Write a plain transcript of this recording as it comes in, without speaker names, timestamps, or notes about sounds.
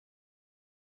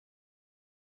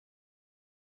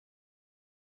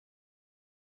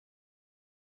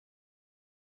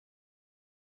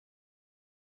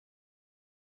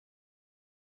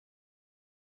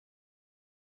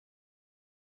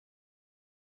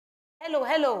Hello,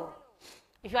 hello.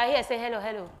 If you are here, say hello,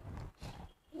 hello.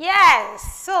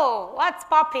 Yes, so what's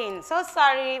popping? So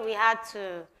sorry we had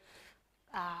to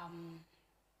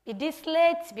be this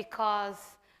late because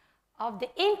of the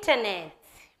internet.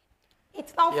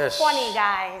 It's not funny,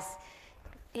 guys.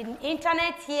 The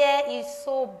internet here is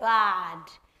so bad.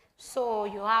 So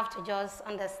you have to just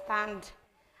understand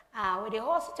with the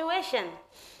whole situation.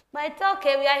 But it's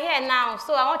okay, we are here now.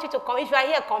 So I want you to come. If you are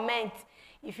here, comment.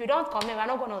 If you don't comment, we're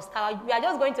not going to start. We are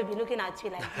just going to be looking at you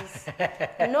like this.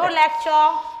 No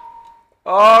lecture.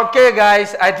 Okay,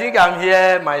 guys. I think I'm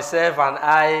here, myself and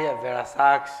I,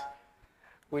 MOSAX.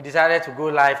 We decided to go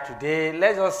live today.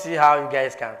 Let's just see how you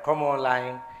guys can come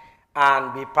online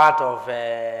and be part of...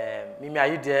 Mimi, are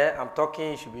you there? I'm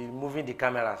talking. You should be moving the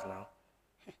cameras now.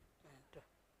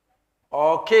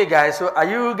 Okay, guys. So are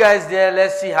you guys there?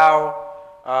 Let's see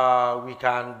how we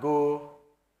can go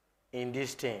in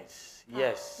these things.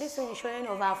 Yes. This one is showing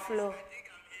overflow.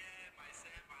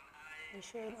 It's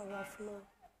showing overflow.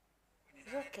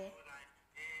 It's okay.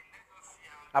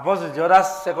 Apostle, the other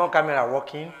second camera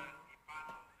working?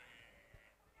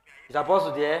 Is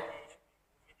Apostle there?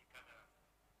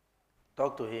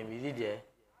 Talk to him. Is he there?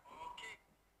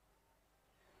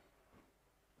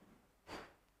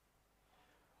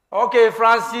 Okay,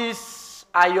 Francis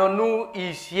Ayonu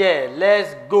is here.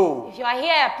 Let's go. If you are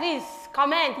here, please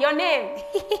comment your name.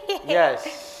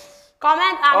 Yes.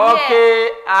 Comment I'm here.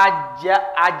 Okay,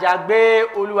 Ajagbe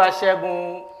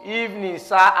Oluwasegun. Evening,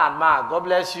 sir and ma. God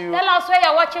bless you. Tell us where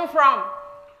you're watching from.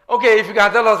 Okay, if you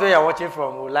can tell us where you're watching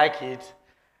from, we'll like it.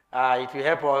 It will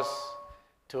help us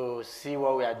to see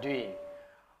what we are doing.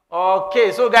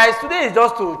 Okay, so guys, today is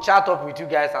just to chat up with you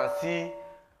guys and see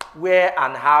where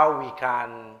and how we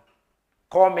can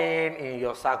come in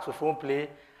your saxophone play.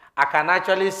 I can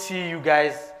actually see you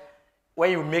guys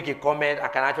when you make a comment. I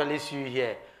can actually see you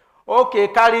here. Okay,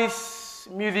 Karis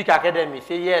Music Academy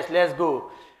say yes, let's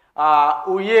go.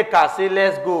 Oyeka say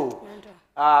let's go.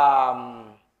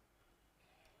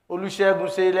 Olusegun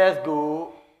say let's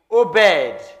go.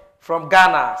 Obed from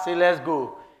Ghana say let's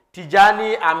go.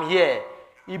 Tijani, I'm here.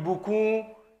 Ibukun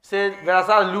say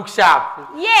Verasa look sharp.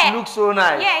 Yeah. Look so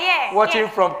nice. Yeah. Watching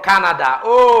from Canada.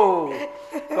 Oh,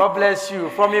 God bless you.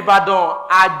 From Ibadan,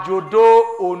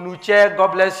 Ajodo Onuche,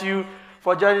 God bless you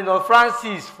for joining us.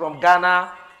 Francis from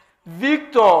Ghana.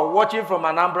 Victor watching from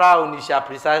Anambra, Onisha,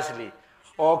 precisely.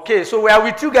 Okay, so we are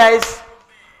with you guys.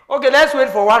 Okay, let's wait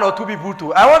for one or two people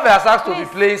to. I want MOSAX to be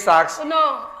playing sax.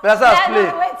 No. MOSAX, play.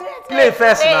 No, wait, play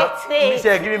first now. Wait.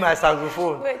 Give me my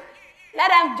saxophone. Wait. Let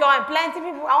them join. Plenty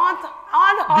people. I want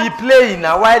be playing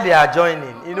now while they are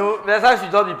joining. You know, MOSAX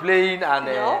should just be playing and.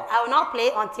 No, I will not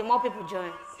play until more people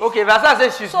join. Okay, MOSAX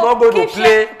says she's not going to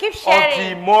play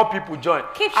until more people join.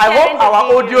 I hope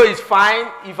our audio is fine.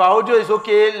 If our audio is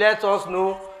okay, let us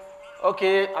know.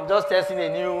 Okay, I'm just testing a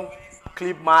new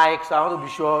clip mic, so I want to be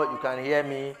sure you can hear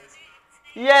me.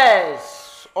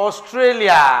 Yes,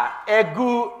 Australia,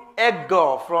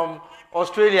 Edgar from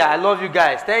Australia. I love you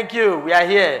guys. Thank you. We are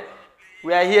here.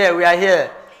 We are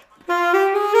here.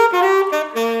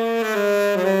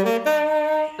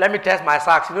 Let me test my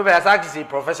sax. You know, my sax is a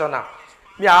professional.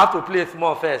 Me, I have to play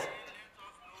small first.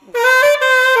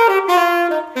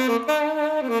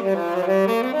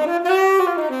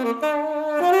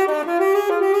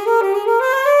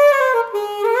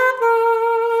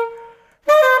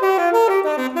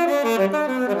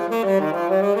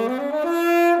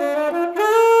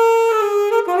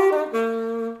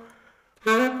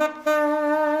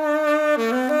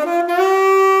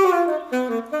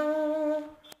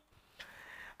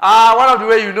 One of the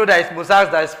ways you know that it's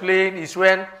MOSAX that is playing is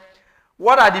when,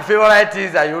 what are the favorite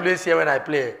things that you always hear when I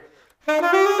play?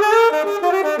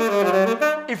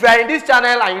 If you are in this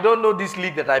channel and you don't know this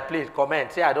lick that I played,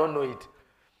 comment, say I don't know it.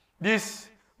 This,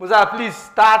 MOSAX, please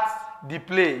start the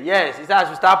play. Yes, it says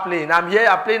to start playing. I'm here,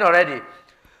 I'm playing already.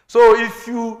 So if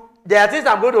there are things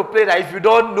I'm going to play that if you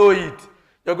don't know it,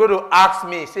 you're going to ask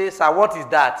me, say, sir, what is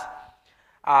that?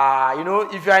 You know,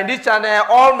 if you are in this channel,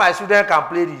 all my students can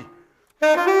play it.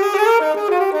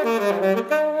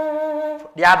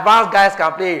 The advanced guys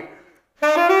can play.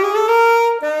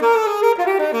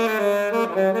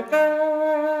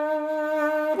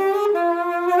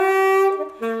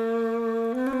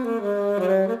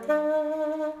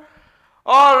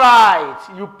 All right,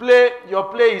 your play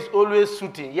is always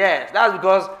suiting. Yes, that's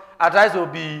because I try to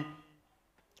be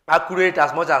accurate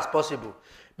as much as possible.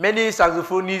 Many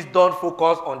saxophonists don't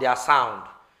focus on their sound.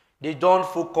 They don't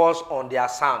focus on their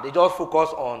sound. They just focus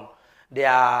on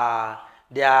their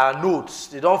notes.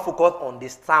 They don't focus on the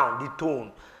sound, the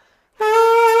tone.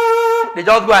 They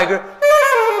just go like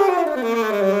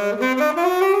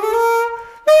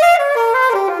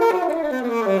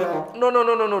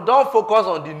No. Don't focus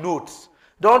on the notes.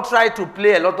 Don't try to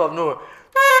play a lot of notes.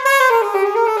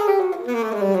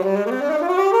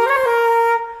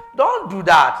 Don't do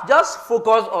that. Just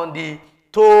focus on the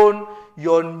tone,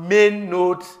 your main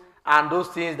notes, and those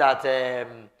things that.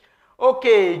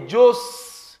 Okay,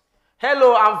 Jos.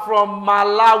 Hello, I'm from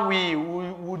Malawi.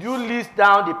 Would you list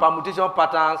down the permutation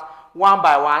patterns one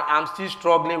by one? I'm still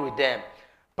struggling with them.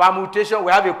 Permutation,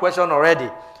 we have a question already.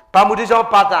 Permutation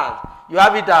patterns, you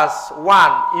have it as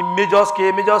 1 in major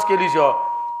scale. Major scale is your.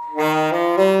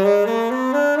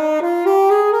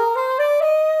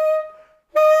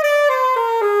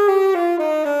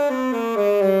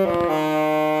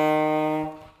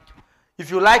 If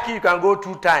you like it, you can go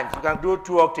 2 times. You can go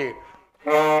 2 octaves.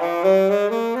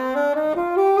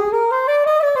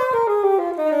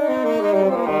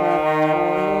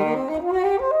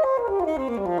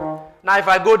 Now, if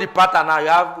I go the pattern now, you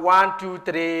have 1, 2,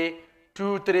 3,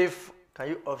 2, 3. Can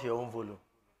you off your own volume?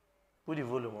 Put the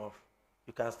volume off.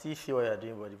 You can still see what you are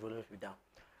doing, but the volume will be down.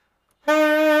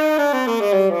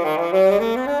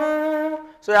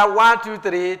 So you have 1, 2,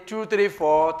 3, 2, 3,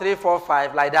 4, 3, 4,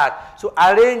 5, like that. So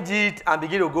arrange it and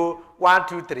begin to go 1,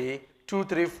 2, 3, 2,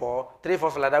 3, 4, 3,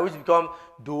 4, 5, like that, which becomes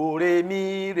do, re,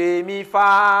 mi,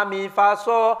 fa,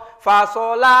 sol,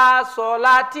 la,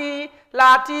 ti,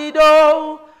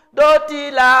 do. Do,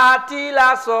 ti, la,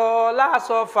 sol,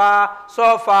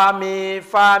 fa, mi,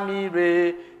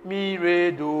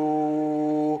 re,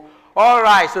 do. All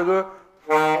right, so go.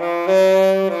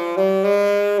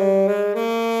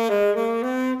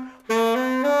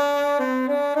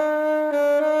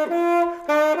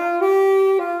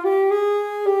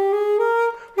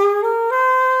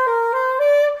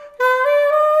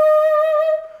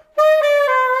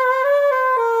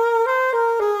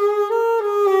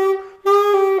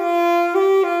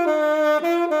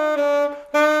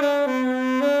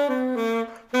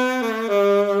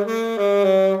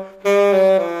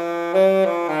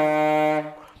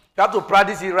 You have to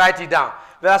practice it, write it down.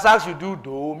 MOSAX you do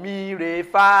do, mi, re,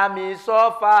 fa, mi,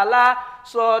 so, fa, la,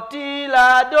 so, ti,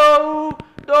 la, do,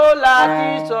 la,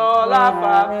 ti, so, la,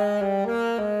 fa. Mi,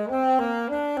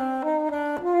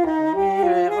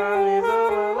 re, fa, mi, so,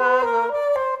 la,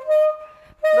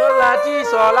 do, la, ti,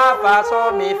 so, la, fa,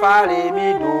 so, mi, fa, re,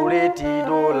 mi, do, re, ti,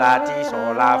 do, la, ti,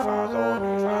 so, la, fa, so,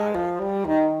 mi, fa, re.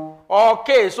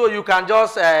 Okay, so you can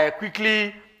just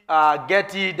quickly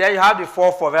get it. Then you have the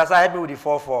 4/4. MOSAX, help me with the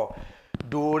 4/4.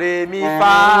 Do, re, mi,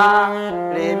 fa, sol, la,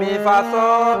 ti, do, re, mi, fa,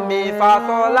 sol, mi, fa,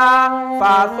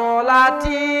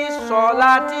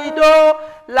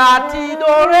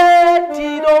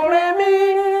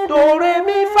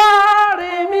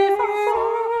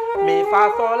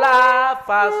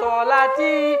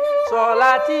 sol,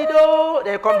 la, ti, do.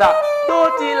 Then come down. Do,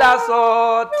 ti, la,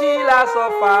 so,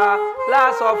 fa,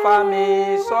 la, so, fa,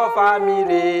 mi,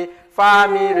 re. Fa,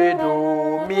 mi, re, do,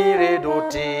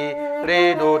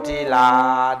 ti,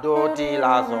 la, so,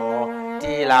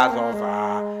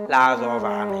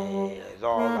 fa, mi,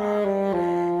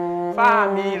 fa,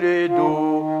 mi, re,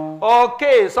 do.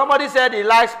 Okay, somebody said he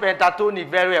likes pentatonic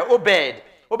very well.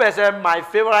 Obed said, my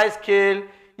favorite scale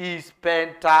is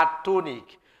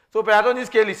pentatonic. So pentatonic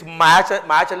scale is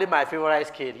actually my favorite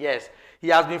scale. Yes, he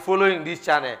has been following this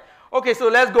channel. Okay, so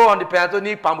let's go on the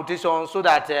pentatonic permutation so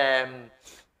that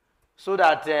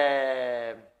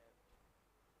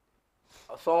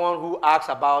someone who asks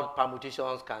about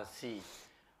permutations can see.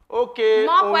 Okay.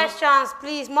 More questions,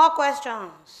 please. More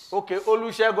questions. Okay,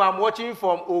 Olusegun, I'm watching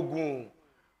from Ogun.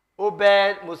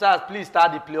 Obed, MOSAX, please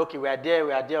start the play. Okay, we are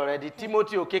there already.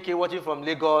 Timothy Okeke watching from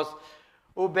Lagos.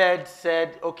 Obed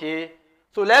said, okay.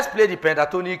 So let's play the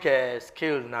pentatonic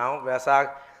scale now. MOSAX.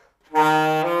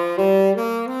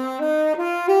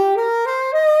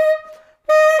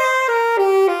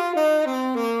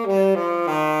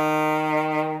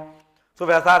 So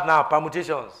we start now,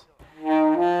 permutations.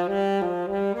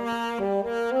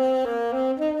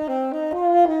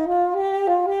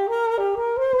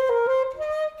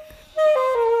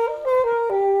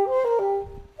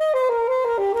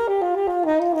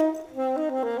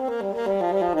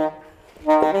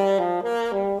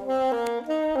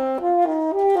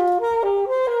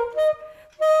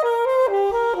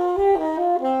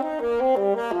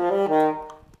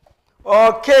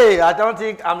 Okay, I don't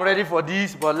think I'm ready for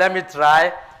this, but let me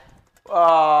try.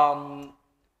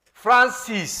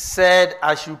 Francis said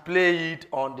I should play it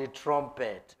on the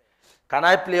trumpet. Can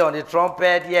I play on the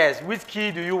trumpet? Yes. Which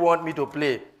key do you want me to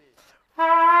play?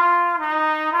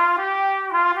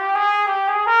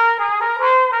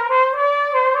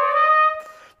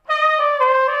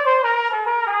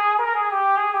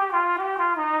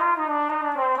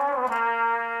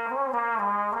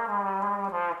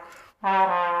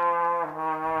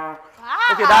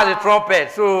 Okay, that's the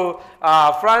trumpet. So,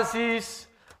 Francis,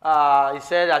 he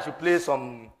said I should play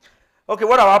some. Okay,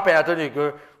 what about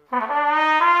pentatonic?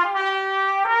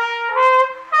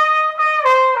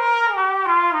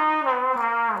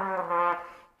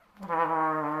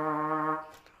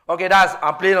 Okay,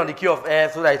 I'm playing on the key of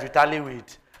F so that it will tally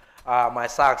with my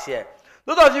sax here.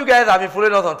 Those of you guys have been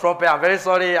following us on trumpet, I'm very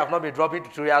sorry I've not been dropping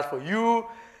tutorials for you.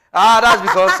 That's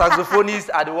because saxophonists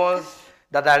are the ones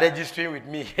that are registering with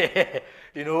me.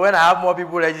 You know, when I have more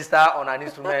people register on an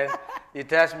instrument, it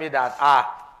tells me that,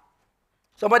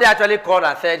 somebody actually called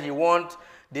and said he wants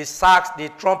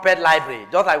the trumpet library,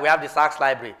 just like we have the sax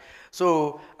library.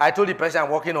 So I told the person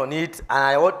I'm working on it,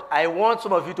 and I want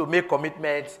some of you to make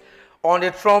commitments on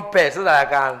the trumpet so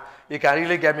that you can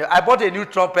really get me. I bought a new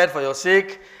trumpet for your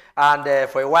sake, and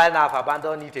for a while now I've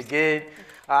abandoned it again.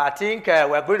 I think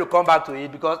we're going to come back to it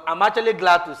because I'm actually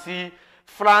glad to see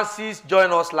Francis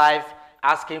join us live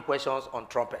asking questions on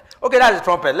trumpet. Okay, that's the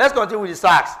trumpet. Let's continue with the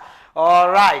sax. All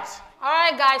right. All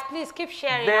right, guys, please keep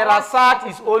sharing. Verasax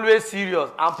is always serious.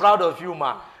 I'm proud of you,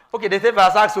 man. Okay, they say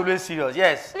Verasax is always serious.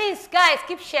 Yes. Please, guys,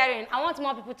 keep sharing. I want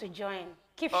more people to join.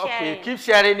 Keep sharing. Okay, keep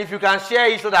sharing. If you can share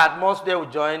it so that more people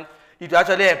will join, it will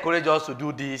actually encourage us to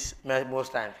do this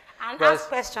most times. And ask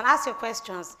questions. Ask your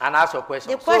questions. And ask your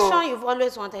questions. The question you've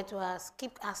always wanted to ask,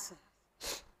 keep asking.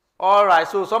 All right,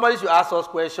 so somebody should ask us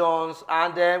questions,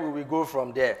 and then we will go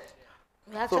from there.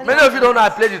 So many of you don't know I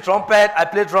play the trumpet. I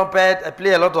play trumpet. I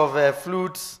play a lot of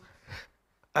flutes.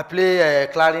 I play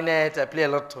clarinet. I play a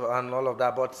lot and all of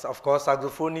that. But of course,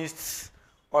 saxophonists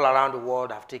all around the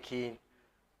world have taken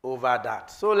over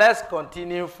that. So let's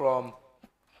continue from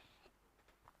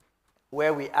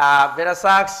where we are.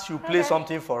 Verasax should play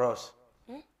something for us.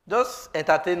 Just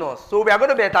entertain us. So we are going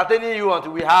to be entertaining you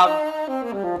until we have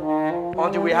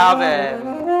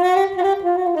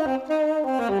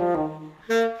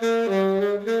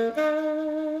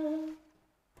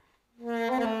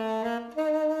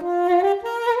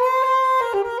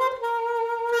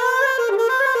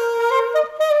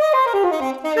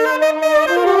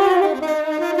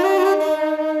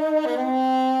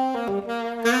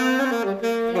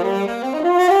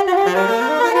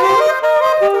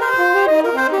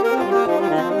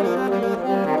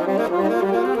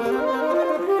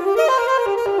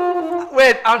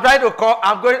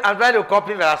I'm trying to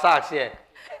copy Verasax here.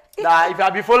 That if you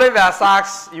have been following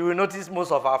Verasax, you will notice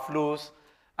most of our flows.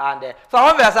 And so I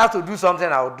want Verasax to do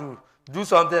something, I'll do. Do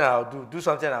something, I'll do. Do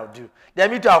something, I'll do.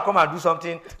 Then me too, I'll come and do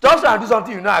something. Just try and do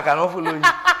something you know I cannot follow you.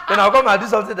 Then I'll come and do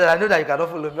something that I know that you cannot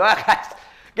follow me. All right,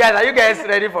 guys, are you guys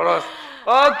ready for us?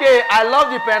 Okay, I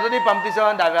love the pentatonic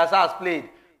permutation that Verasax played.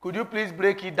 Could you please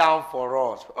break it down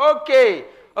for us? Okay,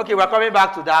 we're coming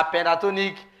back to that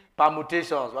pentatonic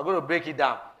permutations. We're going to break it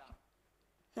down.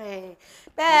 Hey,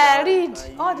 read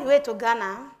all the way to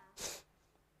Ghana.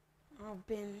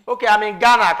 Okay, I'm in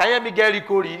Ghana. Can you help me get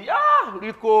Rico?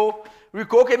 Rico.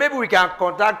 Okay, maybe we can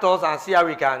contact us and see how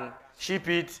we can ship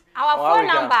it. Our phone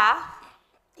number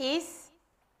is.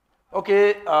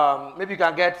 Okay, maybe you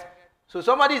can get. So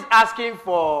somebody is asking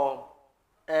for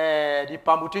the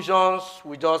permutations.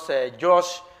 We just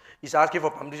Josh is asking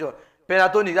for permutation.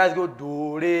 Pentatonic. Let's go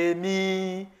do re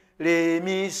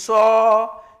mi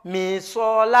so. Mi,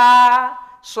 sol, la,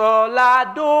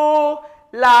 do,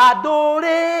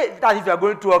 re. That's if you are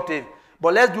going 2 octaves.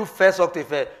 But let's do first octave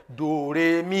first. Do,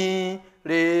 re, mi,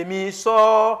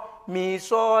 so,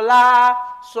 la,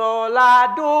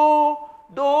 do,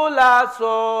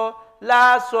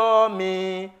 la, so,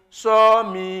 mi,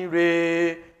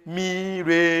 re,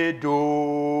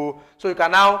 do. So you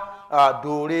can now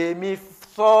do, re, mi,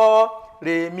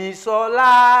 so,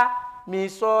 la. Mi,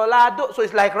 sol, la, do. So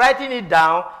it's like writing it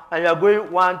down, and you are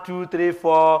going 1, 2, 3,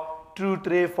 4, 2,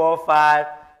 3, 4, 5,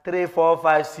 3, 4,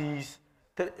 5, 6,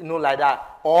 3, like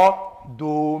that. Or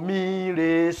do, mi,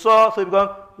 re, so. So it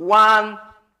becomes 1,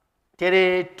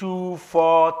 3, 2,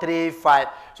 4, 3, 5.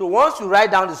 So once you write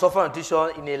down the software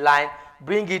notation in a line,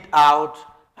 bring it out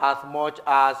as much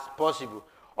as possible.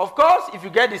 Of course, if you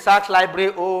get the sax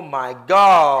library, oh my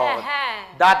God,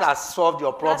 that has solved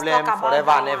your problem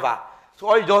forever and ever. So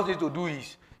all you just need to do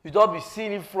is, you just be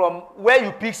seeing it from where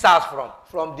you pick sax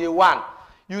from day 1.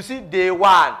 You see day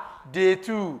 1, day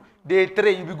 2, day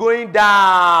 3, you'll be going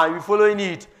down, you'll be following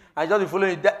it, and just be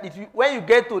following it. When you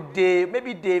get to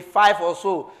maybe day 5 or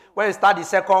so, when you start the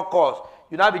second course,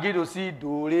 you now begin to see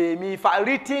do, re, mi, fa,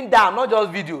 written down, not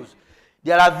just videos.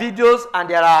 There are videos and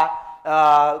there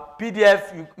are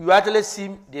PDF. You actually see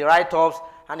the write-ups,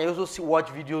 and you also watch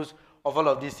videos of all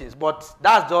of these things. But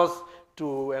that's just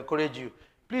to encourage you.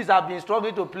 Please, I've been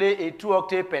struggling to play a 2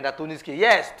 octave pentatonic scale.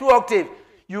 Yes, 2 octave.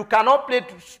 You cannot play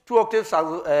two octaves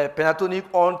pentatonic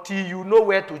until you know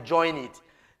where to join it.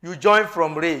 You join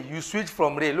from re. You switch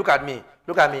from re. Look at me.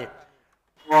 Look at me.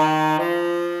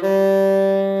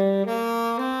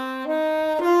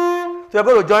 So you're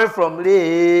going to join from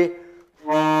re.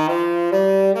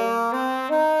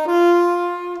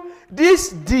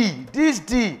 This D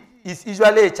is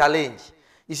usually a challenge.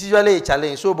 It's usually a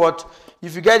challenge. So, but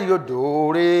if you get your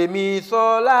do, re, mi,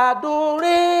 sol, la, do,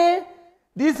 re.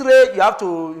 This re, you have to,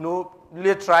 you know,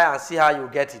 really try and see how you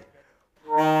get it.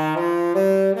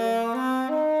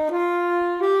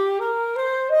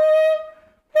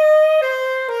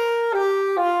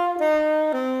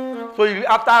 So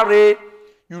after re,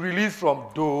 you release from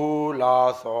do,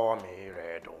 la, sol, mi,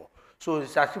 re, do. So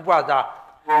it's as simple as that.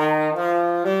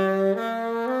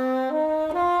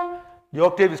 The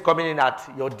octave is coming in at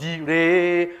your D,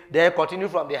 re, then continue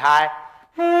from the high.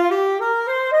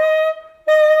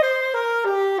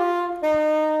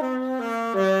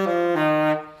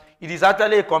 It is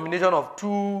actually a combination of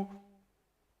two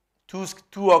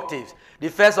octaves. The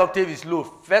first octave is low.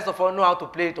 First of all, know how to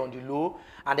play it on the low,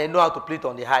 and then know how to play it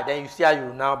on the high. Then you see how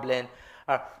you now blend.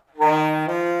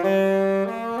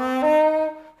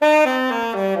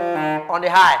 On the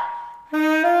high.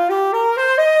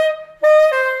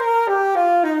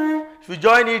 If you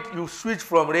join it, you switch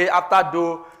from re after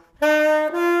do.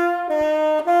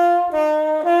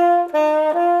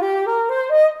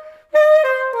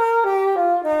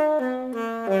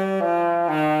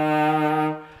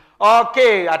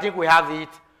 Okay, I think we have it.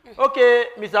 Okay,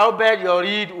 Mr. Obed, your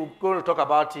read, we're going to talk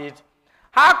about it.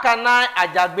 How can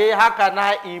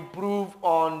I improve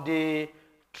on the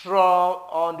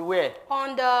on the where?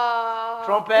 On the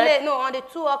trumpet? On the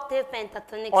 2 octave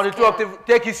pentatonic On the 2 octave,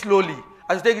 take it slowly.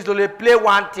 As you take it slowly, play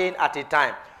one thing at a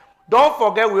time. Don't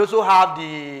forget, we also have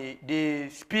the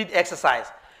speed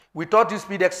exercise. We taught you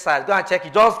speed exercise. Go and check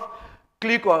it. Just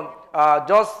click on,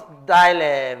 just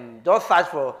dial, just search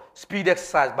for speed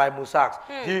exercise by MOSAX.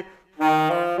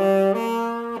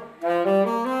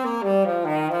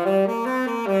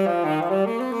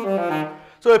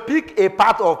 So pick a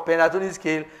part of pentatonic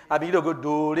scale and begin to go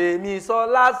do, re, mi, sol,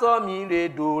 la, sol, mi, re,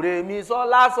 do, re, mi, sol,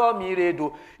 la, sol, mi, re,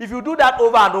 do. If you do that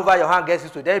over and over, your hand gets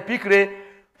used to it. Then you pick re.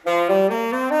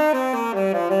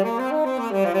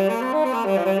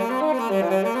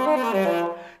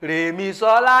 Re, mi,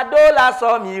 sol, la, do, la,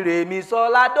 sol, mi, re, mi,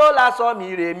 sol, la, do, la, sol,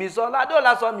 mi, re, mi, sol, la, do,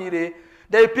 la, sol, mi, re.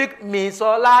 Then you pick mi,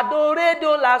 sol, la, do, re,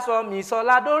 do, la, sol, mi, sol,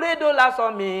 la, do, re, do, la,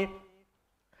 sol, mi.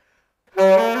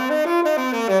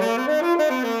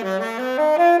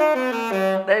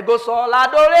 Then you go sol, la,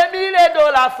 do, re, mi, re,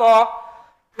 do, la, sol.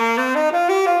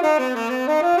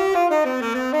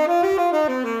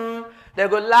 Then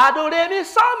go la, do, re, mi,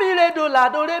 sol, mi, re, do, la,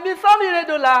 do, re, mi, sol, mi, re,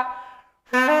 do, la.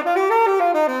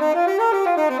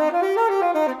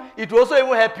 It will also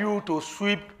even help you to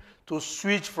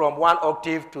switch from one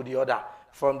octave to the other,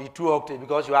 from the 2 octaves,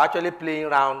 because you're actually playing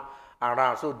round and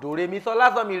round. So do, re, mi, sol,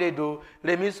 la, sol, mi, re, do,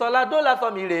 re, mi, sol, la, do, la,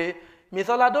 sol, mi, re, mi,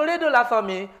 sol, la, do, re, do, la, sol,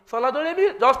 mi, sol, la, do, re,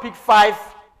 mi. Just pick 5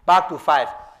 back to 5.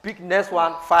 Pick next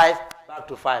one, 5 back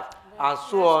to 5, and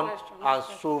so on and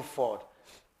so forth.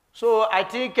 So I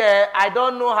think I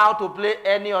don't know how to play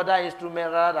any other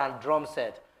instrument rather than drum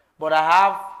set, but I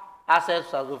have access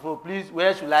to saxophone. Please,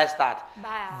 where should I start?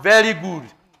 Very good.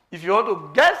 If you want to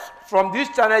get from this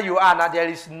channel you are now, there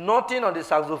is nothing on the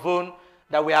saxophone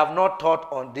that we have not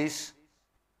taught on this,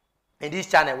 in this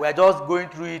channel. We are just going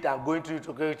through it and going through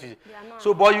it.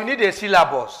 So, but you need a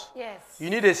syllabus. Yes. You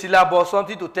need a syllabus,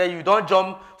 something to tell you. You don't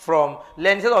jump from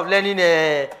learning, instead of learning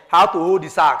how to hold the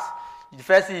sax. The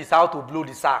first thing is how to blow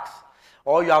the sax.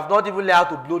 Or you have not even learned how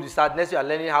to blow the sax. Next you are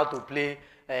learning how to play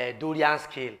Dorian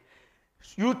scale.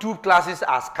 YouTube classes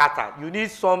are scattered. You need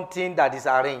something that is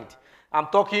arranged. I'm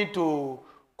talking to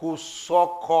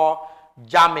Kosoko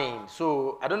Jamming.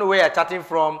 So I don't know where you're chatting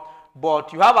from,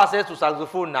 but you have access to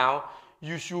saxophone now.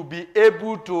 You should be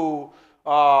able to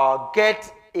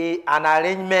get an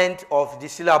arrangement of the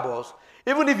syllabus.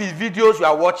 Even if it's videos you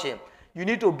are watching, you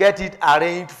need to get it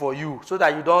arranged for you so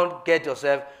that you don't get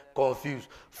yourself confused.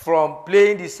 From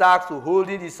playing the sax to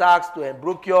holding the sax to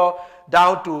embrochure,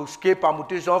 down to scale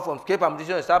permutation. From scale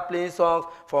permutation, you start playing songs.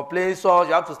 From playing songs,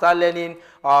 you have to start learning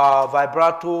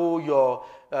vibrato, your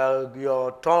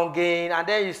tonguing, and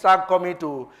then you start coming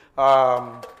to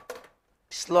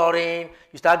slurring.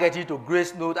 You start getting to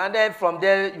grace note, and then from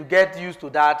there you get used to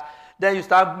that. Then you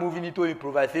start moving into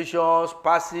improvisations,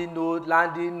 passing note,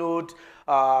 landing note,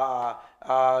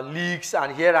 leaks,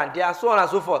 and here and there, so on and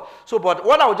so forth. So, but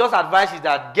what I would just advise is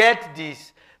that get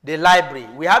the library.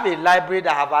 We have a library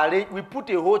that have arranged. We put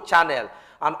a whole channel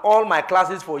and all my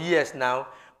classes for years now.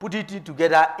 put it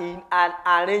together in an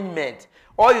arrangement.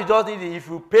 All you just need is, if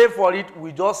you pay for it,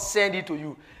 we just send it to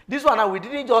you. This one, now, we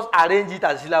didn't just arrange it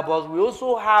as syllabus. We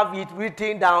also have it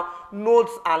written down,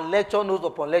 notes and lecture notes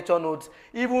upon lecture notes,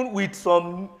 even with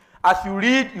some, as you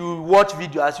read, you watch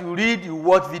video. As you read, you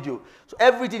watch video. So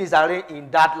everything is arranged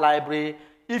in that library.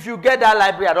 If you get that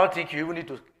library, I don't think you even need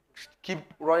to keep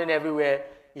running everywhere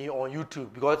on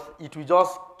YouTube, because it will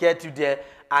just get you there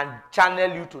and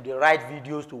channel you to the right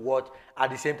videos to watch at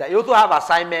the same time. You also have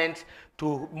assignments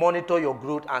to monitor your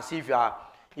growth and see if you are,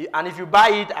 and if you buy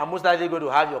it, I'm most likely going to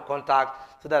have your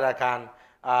contact so that I can,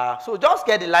 so just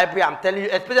get the library. I'm telling you,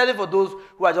 especially for those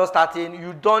who are just starting,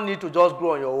 you don't need to just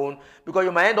grow on your own, because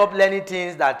you might end up learning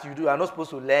things that you are not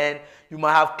supposed to learn. You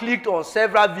might have clicked on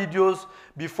several videos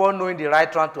before knowing the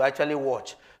right one to actually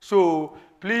watch. So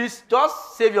please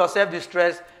just save yourself the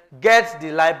stress, get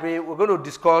the library. We're going to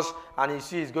discuss, and you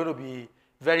see it's going to be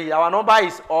very, our number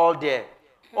is all there.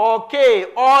 Okay,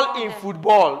 all in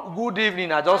football. Good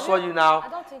evening. I just saw you now. I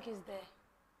don't think it's there.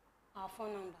 Our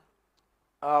phone number.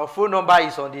 Our phone number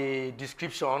is on the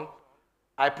description.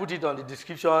 I put it on the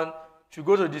description. If you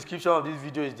go to the description of this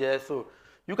video, is there, so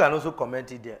you can also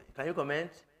comment it there. Can you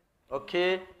comment?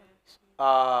 Okay.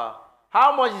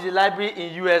 How much is the library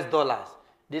in US dollars?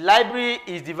 The library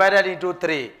is divided into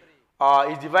three.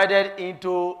 It's divided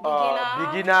into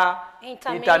beginner,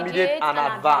 intermediate, and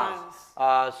advanced.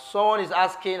 Someone is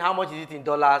asking how much is it in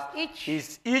dollars.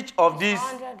 Each of these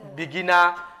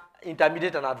beginner,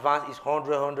 intermediate, and advanced is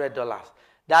 $100.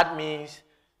 That means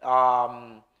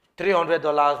 $300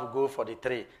 will go for the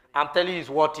three. I'm telling you, it's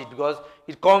worth it, because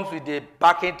it comes with the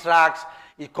backing tracks.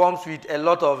 It comes with a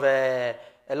lot of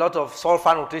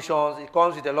solfa notations. It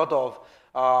comes with a lot of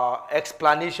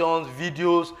explanations,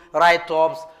 videos,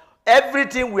 write-ups.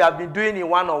 Everything we have been doing in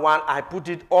one-on-one, I put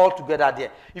it all together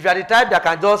there. If you are the type that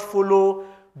can just follow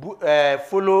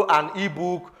an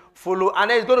ebook, and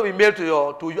then it's going to be mailed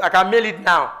to you. I can mail it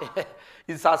now.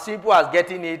 It's as simple as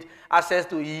getting it, access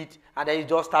to it, and then you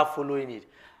just start following it.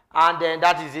 And then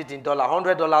that is it in dollar,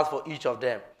 $100 for each of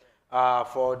them,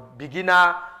 for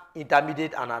beginner,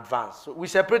 intermediate, and advanced. So we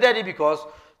separated it because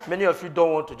many of you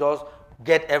don't want to just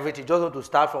get everything, just want to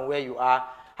start from where you are.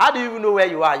 How do you even know where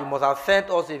you are? You must have sent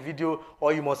us a video,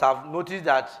 or you must have noticed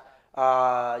that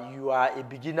you are a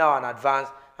beginner or an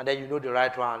advanced, and then you know the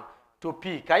right one to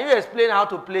pick. Can you explain how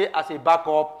to play as a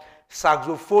backup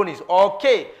saxophonist?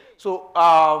 Okay, so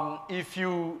if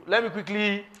you, let me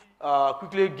quickly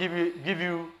give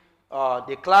you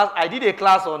the class. I did a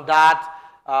class on that,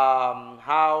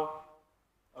 how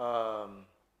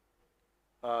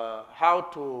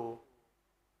to,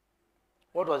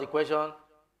 what was the question?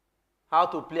 How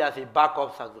to play as a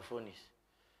backup saxophonist.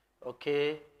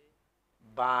 Okay,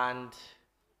 band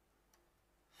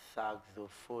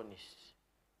saxophonist,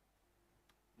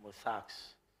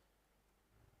 MOSAX.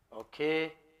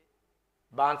 Okay,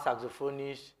 band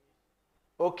saxophonist.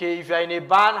 Okay, if you are in a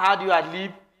band, how do you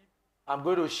ad-lib? I'm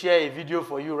going to share a video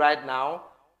for you right now.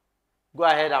 Go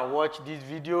ahead and watch this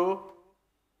video.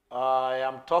 I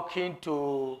am talking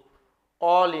to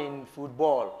all in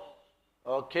football.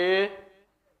 Okay.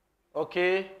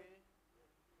 Okay.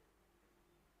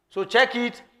 So check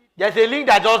it. There's a link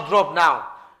that just dropped now.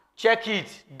 Check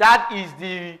it. That is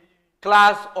the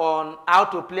class on how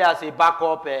to play as a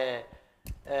backup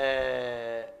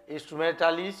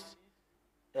instrumentalist.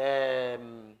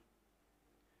 You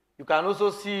can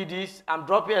also see this. I'm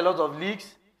dropping a lot of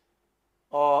links,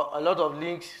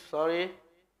 sorry.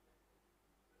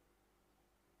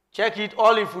 Check it,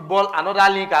 all in football. Another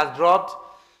link has dropped.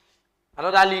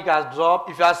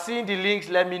 If you are seeing the links,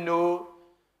 let me know.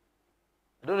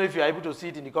 I don't know if you are able to see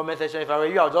it in the comment section. If I were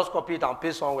you, I'll just copy it and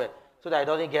paste somewhere so that it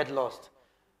doesn't get lost.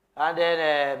 And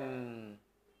then,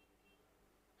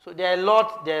 so there are a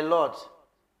lot.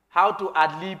 How to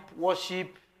ad-lib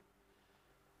worship.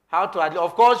 How to ad-lib.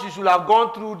 Of course, you should have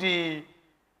gone through the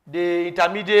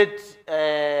intermediate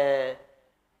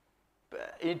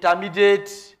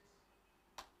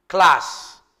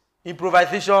class,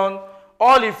 improvisation.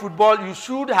 All in football, you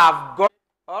should have got.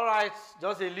 All right,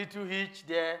 just a little hitch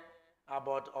there,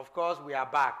 but of course we are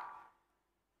back.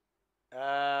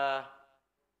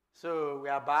 So we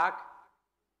are back.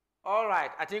 All right,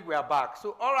 I think we are back.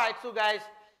 So all right, so guys,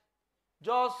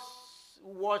 just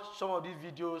watch some of these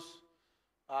videos.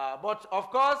 But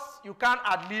of course, you can't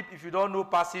ad-lib if you don't know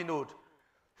passing note.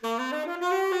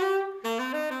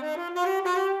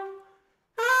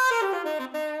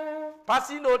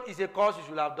 Passing note is a course you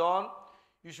should have done.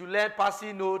 You should learn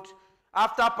passing note.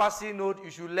 After passing note, you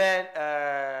should learn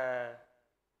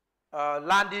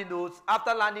landing notes.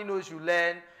 After landing notes, you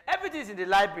learn. Everything is in the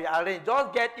library arranged.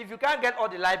 Just get, if you can't get all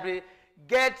the library,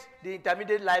 get the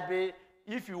intermediate library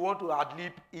if you want to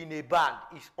ad-lib in a band.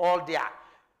 It's all there.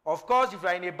 Of course, if you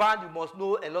are in a band, you must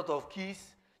know a lot of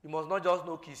keys. You must not just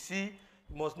know key C.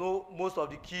 You must know most of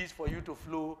the keys for you to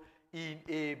flow in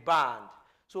a band.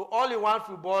 So all-in-one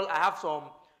football, I have some.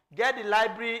 Get the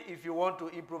library if you want to.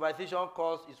 Improvisation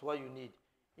course is what you need.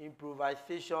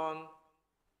 Improvisation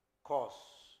course.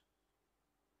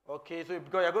 Okay, so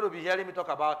because you're going to be hearing me talk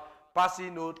about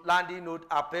passing note, landing note,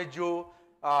 arpeggio,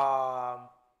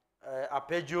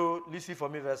 listen for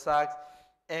me, MOSAX,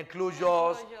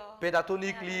 enclosures,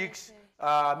 pentatonic licks,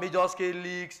 major scale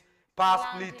licks, pass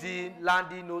splitting,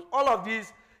 landing notes, all of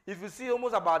these. If you see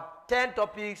almost about 10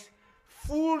 topics,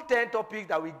 full 10 topics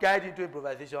that we guide into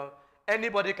improvisation,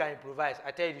 anybody can improvise.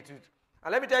 I tell you the truth.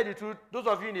 And let me tell you the truth, those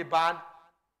of you in a band,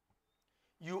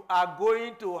 you are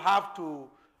going to have to,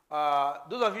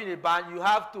 those of you in a band,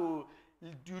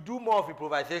 you do more of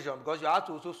improvisation because you have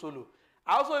to also solo.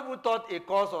 I also even taught a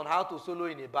course on how to solo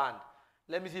in a band.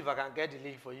 Let me see if I can get the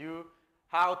link for you.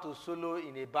 How to solo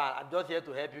in a band. I'm just here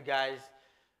to help you guys.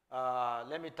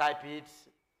 Let me type it.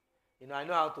 You know, I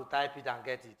know how to type it and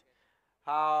get it.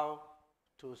 How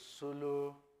to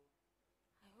solo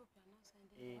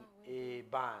in a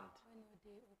band.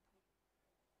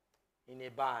 In a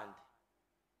band.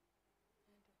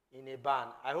 In a band.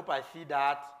 I hope I see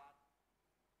that.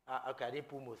 Okay, I didn't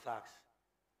put MOSAX.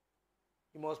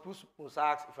 You must put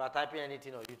MOSAX if you are typing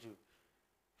anything on YouTube.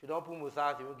 If you don't put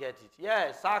MOSAX, you won't get it.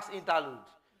 Yeah, sax interlude.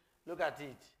 Look at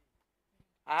it.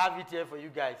 I have it here for you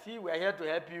guys. See, we are here to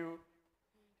help you.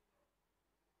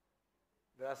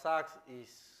 The sax is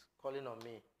calling on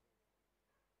me.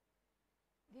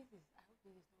 I hope this is not part of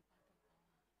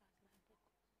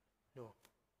our. No.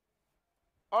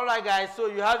 All right, guys. So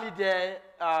you have it there.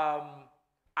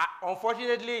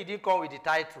 Unfortunately, it didn't come with the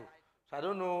title. So I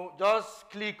don't know. Just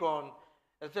click on,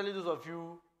 especially those of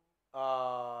you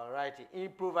writing.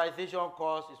 Improvisation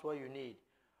course is what you need.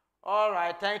 All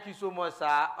right. Thank you so much,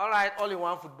 sir. All right.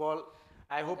 All-in-one football.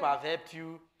 I hope I've helped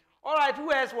you. All right.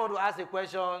 Who else want to ask a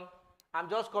question? I'm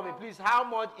just coming. Please, how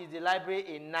much is the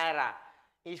library in Naira?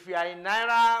 If you are in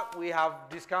Naira, we have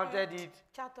discounted it.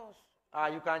 Chat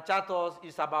us. You can chat us.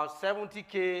 It's about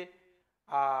 70K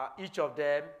each of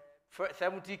them.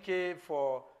 70K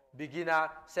for beginner,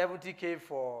 70K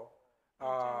for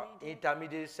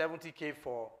intermediate, 70K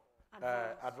for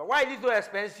advanced. Why is it so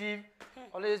expensive?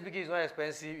 Honestly speaking, it's not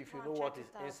expensive if you know what is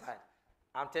inside.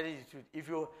 I'm telling you the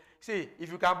truth.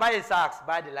 If you can buy a sax,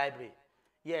 buy the library.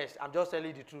 Yes, I'm just telling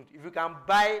you the truth. If you can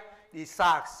buy the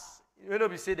sax, you may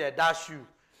not be saying that dash you.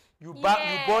 You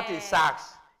bought a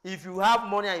sax. If you have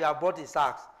money and you have bought a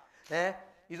sax,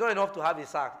 it's not enough to have a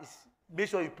sax. Make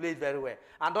sure you play it very well.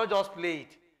 And don't just play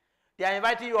it. They are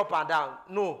inviting you up and down.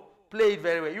 No, play it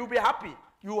very well. You'll be happy.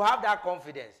 You have that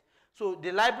confidence. So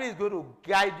the library is going to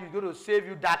guide you. It's going to save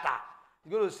you data.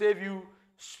 It's going to save you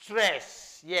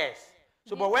stress. Yes.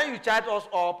 So, but when you chat us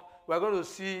up, we're going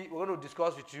to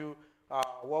discuss with you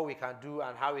what we can do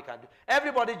and how we can do.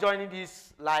 Everybody joining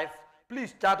this live,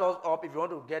 please chat us up if you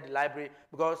want to get the library,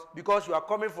 because you are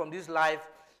coming from this live.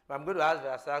 I'm going to ask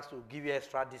MOSAX to give you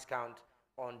extra discount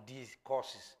on these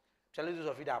courses. Tell those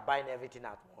of you that are buying everything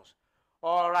at once.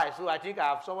 All right, so I think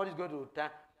somebody's going to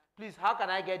please, how can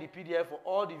I get the PDF for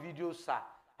all the videos, sir,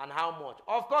 and how much?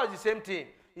 Of course, the same thing.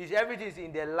 Everything is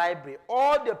in the library.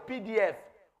 All the PDF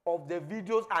of the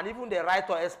videos and even the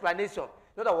writer explanation.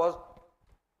 In other words,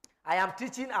 I am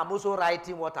teaching, I'm also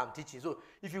writing what I'm teaching. So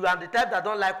if you are the type that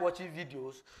don't like watching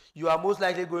videos, you are most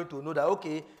likely going to know that,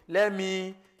 okay,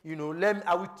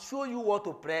 I will show you what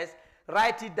to press,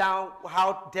 write it down,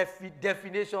 how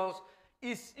definitions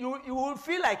is. You will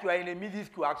feel like you are in a middle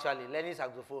school actually, learning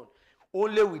saxophone,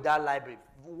 only with that library.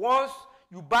 Once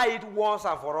you buy it once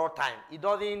and for all time, it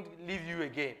doesn't leave you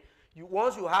again.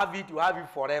 Once you have it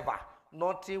forever.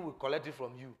 Nothing will collect it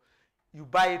from you. You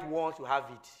buy it once, you have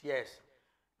it, yes.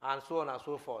 And so on and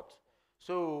so forth.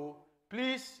 So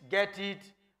please get it.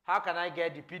 How can I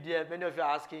get the PDF? Many of you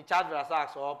are asking. Chat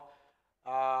MOSAX up.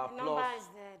 The number is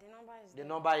there. The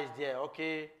number is there.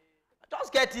 Okay.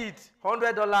 Just get it.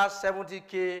 $100,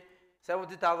 70K,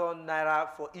 70,000 naira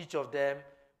for each of them.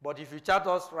 But if you chat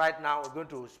us right now, we're going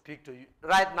to speak to you.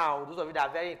 Right now, those of you that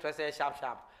are very interested, sharp.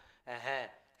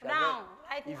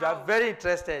 If you are very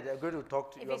interested, we're going to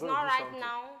talk to you. If it's not right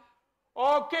now.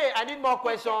 Okay, I need more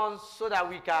questions so that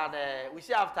we can, we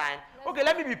still have time. Okay,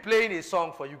 let me be playing a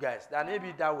song for you guys. Then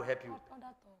maybe that will help you.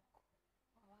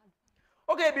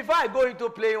 Okay, before I go into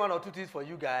playing one or two things for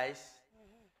you guys,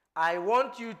 I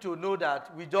want you to know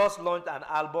that we just launched an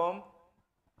album.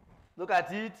 Look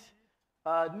at it.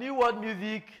 Newworld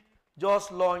Music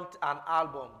just launched an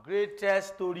album.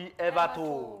 Greatest story ever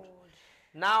told.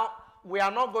 Now, we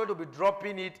are not going to be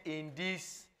dropping it in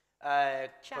this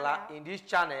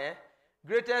channel.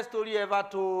 Greatest story ever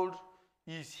told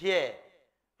is here.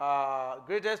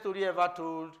 Greatest story ever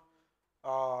told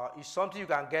is something you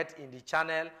can get in the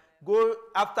channel. Go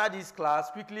after this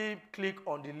class, quickly click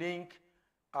on the link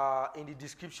in the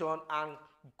description and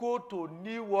go to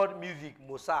New World Music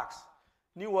MOSAX.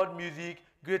 New World Music,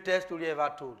 greatest story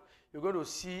ever told. You're going to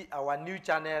see our new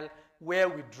channel where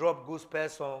we drop gospel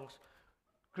songs.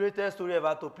 Greatest story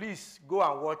ever told. Please go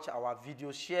and watch our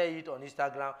video, share it on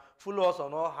Instagram, follow us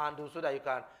on all handles so that you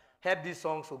can help these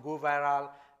songs to go viral.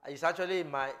 It's actually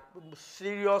my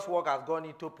serious work has gone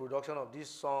into production of these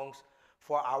songs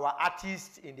for our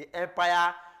artists in the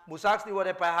Empire. MOSAX New World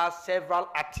Empire has several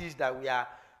artists that we are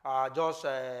just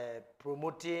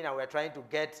promoting, and we're trying to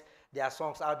get their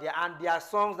songs out there. And there are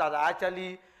songs that I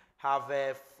actually have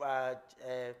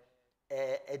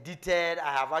edited.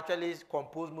 I have actually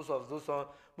composed most of those songs.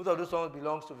 Most of those songs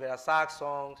belongs to MOSAX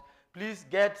songs. Please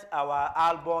get our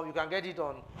album. You can get it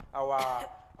on our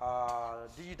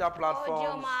digital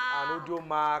platforms and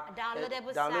AudioMark,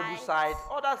 downloadable site,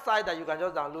 other site that you can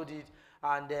just download it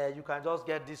and you can just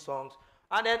get these songs.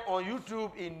 And then on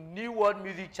YouTube in New World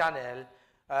Music channel,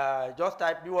 just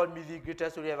type New World Music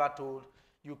Greatest Story Ever Told.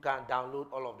 You can download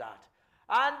all of that.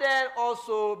 And then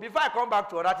also, before I come back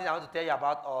to other things I want to tell you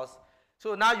about us.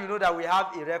 So now you know that we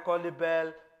have a record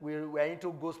label. We're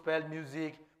into gospel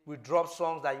music. We drop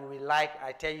songs that you will like.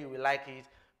 I tell you will like it.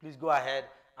 Please go ahead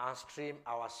and stream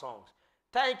our songs.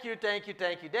 Thank you, thank you,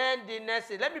 thank you. Then the next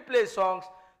thing, let me play songs.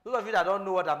 Those of you that don't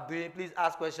know what I'm doing, please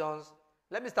ask questions.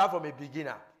 Let me start from a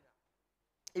beginner.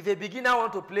 If a beginner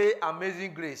want to play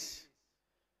Amazing Grace,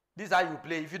 this is how you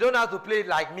play. If you don't know how to play it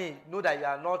like me, know that you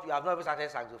have not ever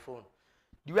started saxophone.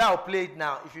 The way I'll play it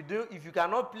now, if you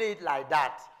cannot play it like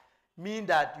that, mean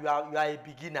that you are a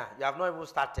beginner. You have not even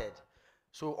started.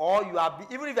 So, or you have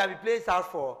even if you have been playing sax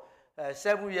for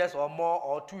 7 years or more,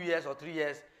 or 2 years or 3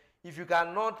 years, if you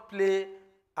cannot play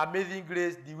Amazing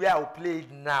Grace the way I will play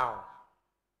it now,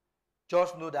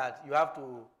 just know that you have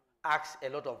to ask a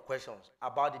lot of questions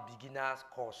about the beginner's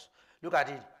course. Look at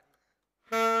it.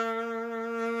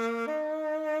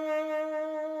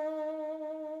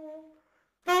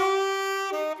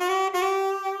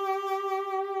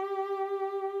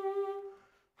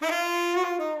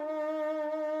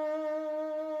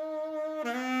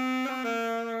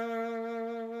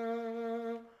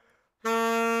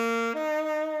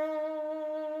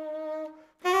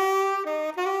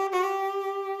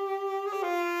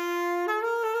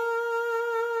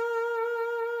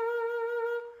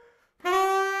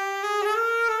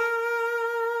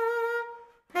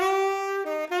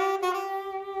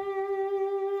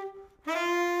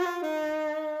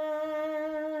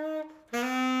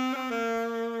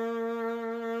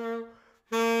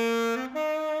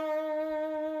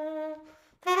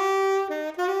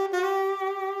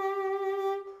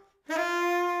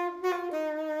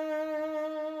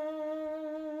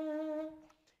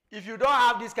 If you don't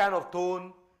have this kind of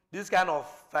tone, this kind of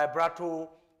vibrato,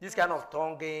 this kind of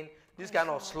tonguing, this kind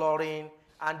of slurring,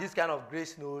 and this kind of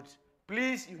grace notes,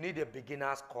 please, you need a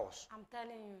beginner's course. I'm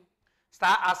telling you.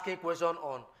 Start asking questions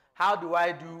on how do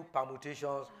I do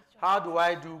permutations, how do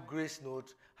I do grace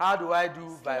notes, how do I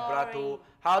do vibrato,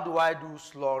 how do I do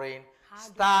slurring,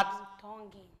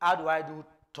 how do I do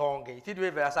tonguing. See the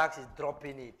way MOSAX is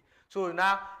dropping it. So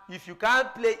now, if you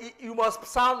can't play it, you must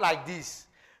sound like this.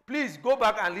 Please go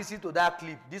back and listen to that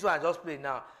clip. This one I just played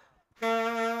now.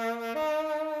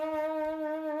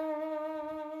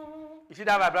 You see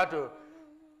that vibrato?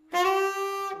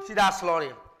 See that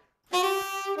slurring?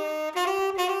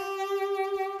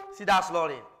 See that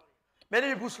slurring?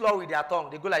 Many people slur with their tongue.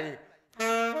 They go like this.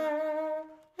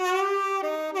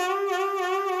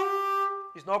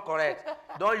 It's not correct.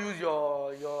 Don't use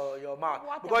your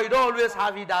mouth, because you don't always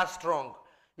have it that strong.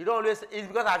 You don't always. It's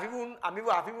because I've even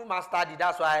mastered it.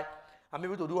 That's why I'm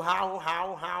able to do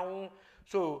how.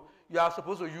 So you are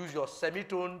supposed to use your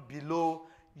semitone below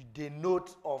the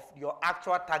note of your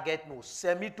actual target note.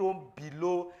 Semitone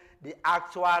below the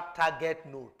actual target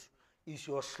note is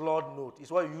your slurred note.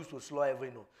 It's what you use to slur every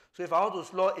note. So if I want to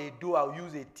slur a do, I'll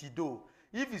use a T do.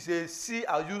 If it's a C,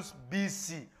 I'll use B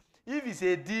C. If it's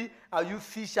a D, I'll use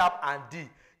C sharp and D.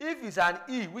 If it's an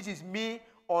E, which is me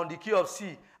on the key of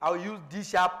C, I'll use D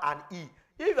sharp and E.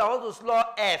 If I want to slur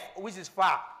F, which is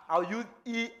far, I'll use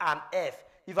E and F.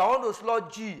 If I want to slur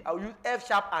G, I'll use F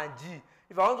sharp and G.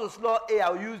 If I want to slur A,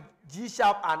 I'll use G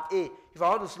sharp and A. If I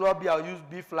want to slur B, I'll use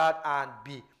B flat and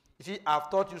B. You see, I've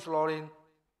taught you slurring.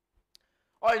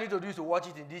 All you need to do is to watch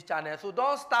it in this channel. So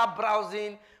don't start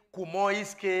browsing Kumoi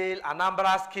scale,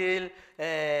 Anambra scale.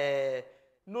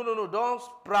 No. Don't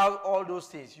browse all those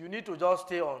things. You need to just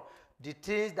stay on the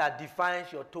things that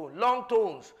defines your tone. Long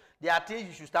tones, they are things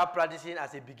you should start practicing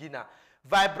as a beginner.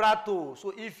 Vibrato.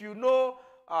 So if you know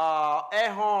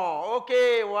ehon,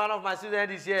 okay, one of my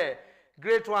students is here.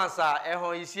 Great one, sir.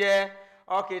 Ehon is here.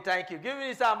 Okay, thank you. Give me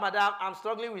this, sir, madam. I'm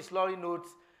struggling with slurry notes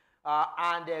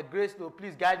and grace note.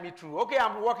 Please guide me through. Okay,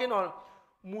 I'm working on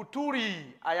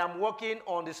Muturi. I am working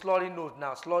on the slurry note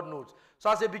now, slurred notes. So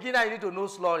as a beginner, you need to know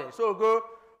slurring. So go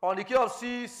on the key of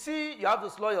C. C, you have to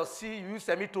slur your C. You use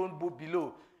semitone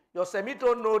below. Your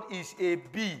semitone note is a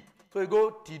B. So you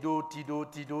go tido, tido,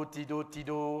 tido, tido,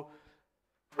 tido.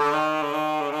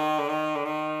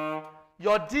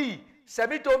 Your D,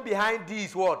 semitone behind D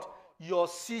is what? Your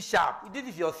C sharp. This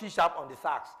is your C sharp on the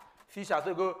sax. C sharp. So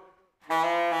you go.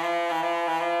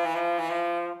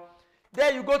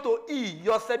 Then you go to E.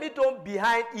 Your semitone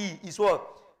behind E is what?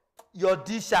 Your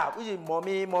D sharp, which is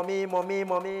mommy, mommy, mommy,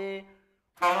 mommy.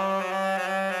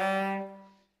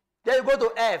 Then you go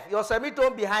to F. Your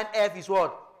semitone behind F is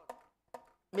what?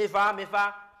 Mi fa, mi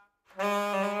fa.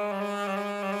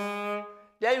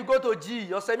 Then you go to G.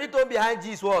 Your semitone behind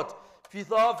G is what? Fi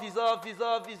so, fi so, fi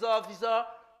so, fi so, fi so.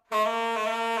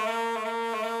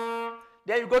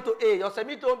 Then you go to A. Your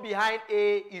semitone behind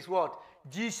A is what?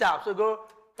 G sharp. So go.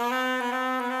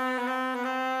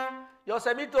 Your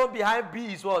semitone behind B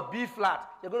is what? B flat.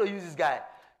 You're going to use this guy.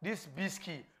 This B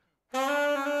key.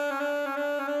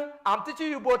 I'm teaching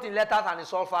you both in letters and in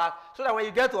solfege so that when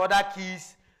you get to other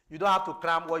keys, you don't have to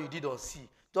cram what you did on C.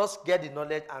 Just get the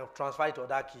knowledge and transfer it to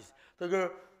other keys. So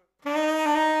go.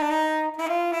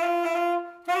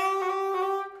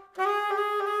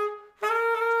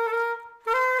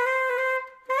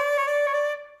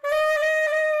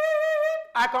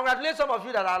 I congratulate some of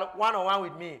you that are one-on-one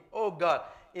with me. Oh God.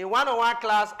 In one-on-one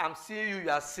class, I'm seeing you, you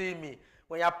are seeing me.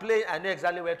 When you're playing, I know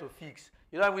exactly where to fix.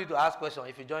 You don't need to ask questions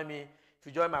if you join me, if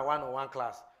you join my one-on-one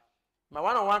class. My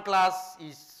one-on-one class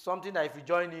is something that if you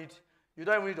join it, you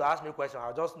don't even need to ask me questions.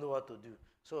 I'll just know what to do.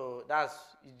 So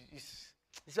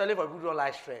it's only for people who don't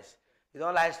like stress. You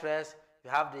don't like stress,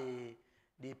 you have the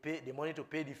money to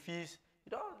pay the fees.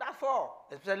 You don't, that's all.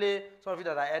 Especially some of you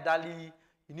that are elderly,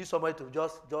 you need somebody to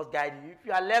just guide you. If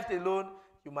you are left alone,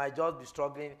 you might just be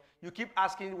struggling. You keep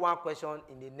asking one question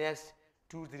in the next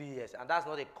 2-3 years, and that's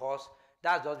not a cause.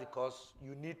 That's just because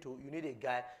you need a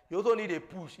guide. You also need a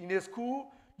push. In a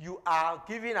school, you are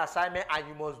given assignment and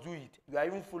you must do it. You are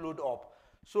even followed up.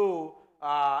 So,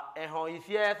 if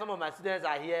here, some of my students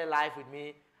are here live with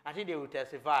me, I think they will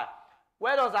testify.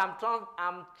 Where does I'm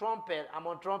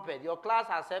on trumpet. Your class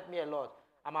has helped me a lot.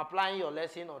 I'm applying your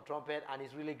lesson on trumpet and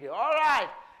it's really great. All right.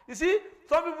 You see,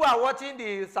 some people are watching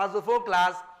the saxophone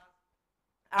class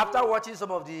after watching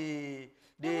some of the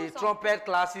trumpet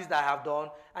classes that I have done,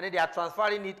 and then they are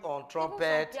transferring it on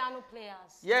trumpet. Piano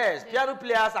players. Yes, piano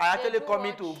players are actually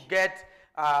coming to get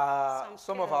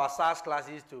some of our sax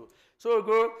classes too. So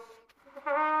go.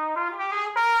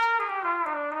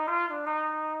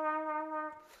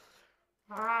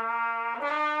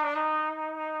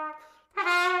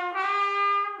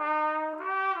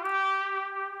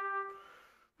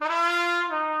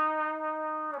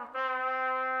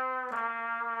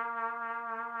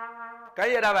 Can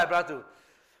you hear that vibrato?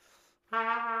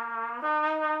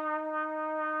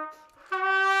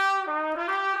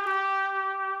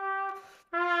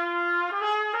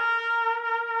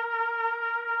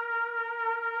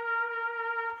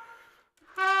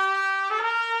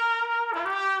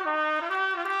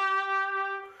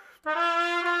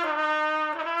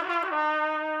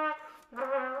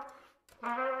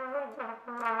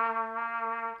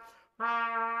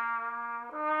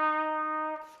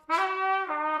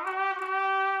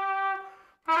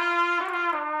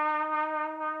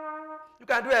 You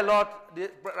can do a lot.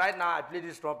 Right now, I play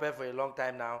this trumpet for a long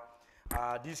time now.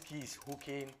 This key is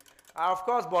hooking. Of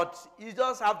course, but you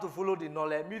just have to follow the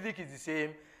knowledge. Music is the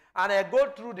same. And I go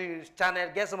through the channel,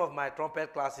 get some of my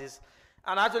trumpet classes.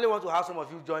 And I actually want to have some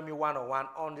of you join me one-on-one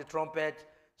on the trumpet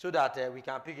so that we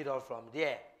can pick it up from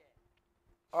there.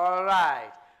 All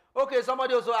right. Okay,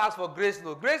 somebody also asked for grace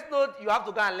note. Grace note, you have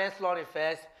to go and learn slurring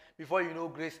first before you know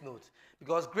grace note.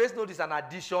 Because grace note is an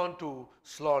addition to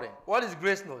slurring. What is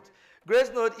grace note?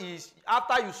 Grace note is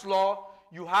after you slur,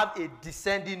 you have a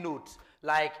descending note.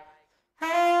 Like,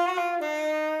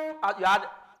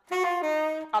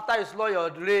 after you slur your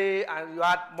re and you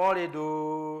add more re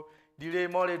do, the re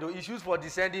more re do. It's used for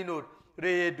descending note.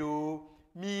 Re do,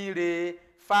 mi re,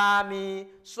 fa mi,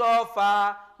 so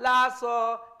fa, la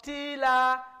so, ti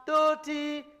la, do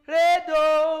ti, re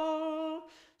do.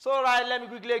 So right, let me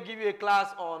quickly give you a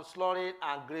class on slurring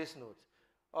and grace note.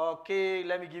 Okay,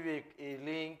 let me give you a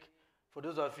link. for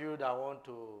those of you that want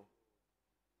to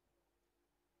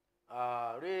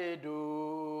read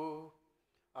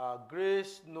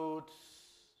Grace Notes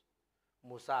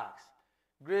MOSAX.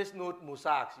 Grace Note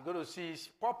MOSAX. You're going to see it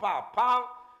pop up, pow,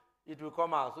 it will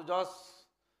come out. So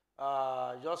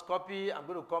just copy. I'm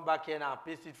going to come back here and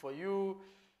paste it for you.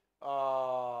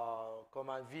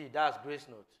 Command V, that's Grace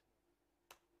Note.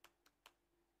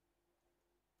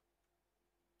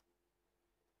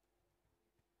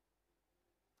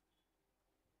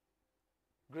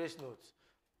 Grace Note.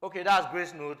 Okay, that's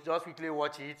Grace Note. Just quickly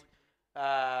watch it.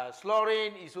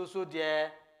 Slurring is also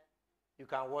there. You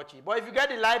can watch it. But if you get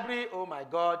the library, oh my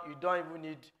God, you don't even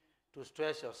need to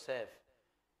stress yourself.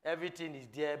 Everything is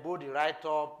there, both the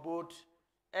write-up, both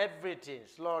everything,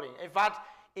 slurring. In fact,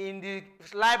 in the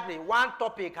library, one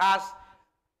topic has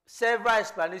several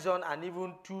explanations and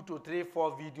even 2 to 3,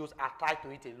 4 videos attached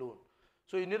to it alone.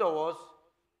 So in other words,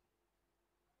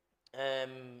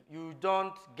 you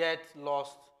don't get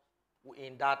lost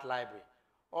in that library.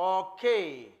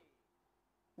 Okay.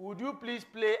 Would you please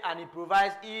play an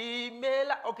improvised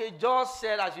email? Okay, just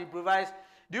said I should improvise.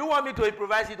 Do you want me to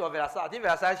improvise it or Versa? I think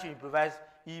Versa should improvise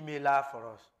emailer for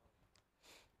us.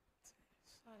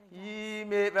 Sorry,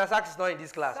 guys. Versa is not in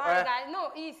this class. Sorry, guys.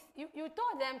 No, you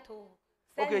told them to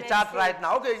send okay, message. Chat right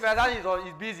now. Okay, Versa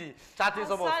is busy chatting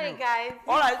some of you. Sorry, guys.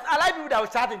 All right, I like people that will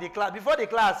chat in the class. Before the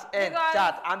class ends,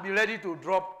 chat and be ready to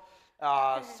drop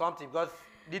something. Because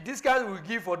the discount we will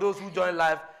give for those who join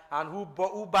live and who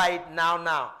buy it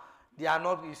now. They are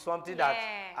not, it's something that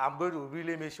I'm going to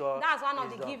really make sure. That's one of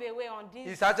the giveaway on this.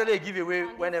 It's actually a giveaway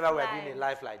whenever we're doing a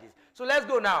live like this. So let's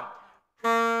go now.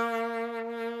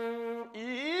 Emailer.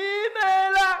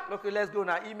 Okay, let's go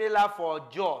now. Emailer for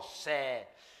Jose.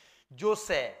 Should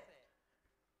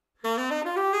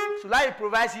I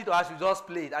improvise it or I should just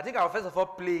play it? I think I'll first of all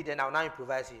play it and I'll now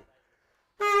improvise it.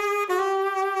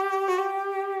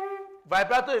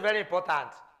 Vibrato is very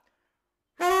important.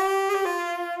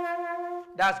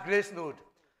 That's Grace Note.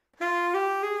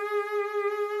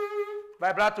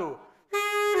 Vibrato.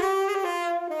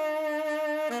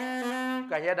 You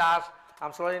can hear that.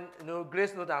 I'm slowing,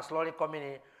 Grace Note and slowly coming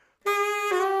in.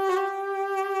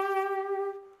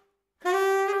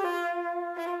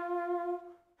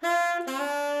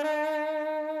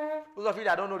 Those of you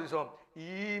that don't know the song.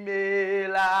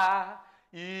 Emailer,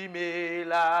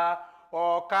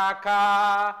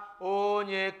 Okaka,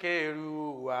 onye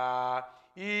keruwa.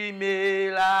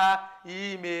 Emailer,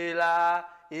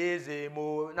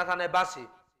 ezemo. Nathan Ebasi.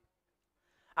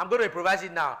 I'm going to improvise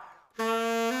it now.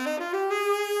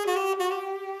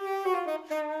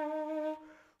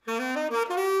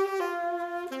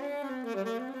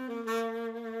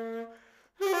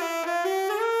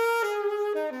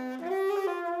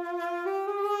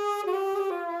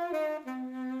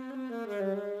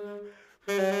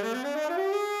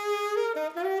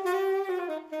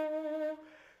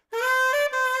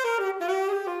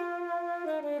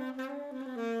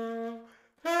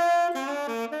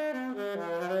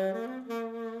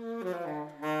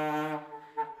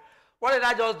 What did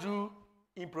I just do?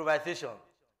 Improvisation.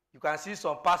 You can see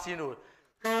some passing note.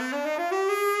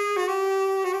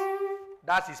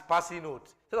 That is passing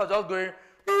note. Instead of just going,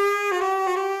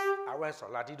 I went so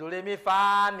la di do re mi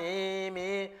fa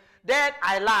mi. Then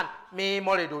I land mi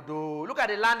mo re do do. Look at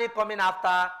the landing coming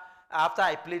after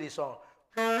I play the song.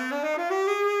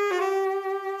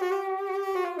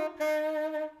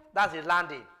 That's the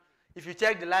landing. If you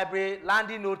check the library,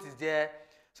 landing note is there.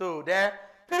 So there.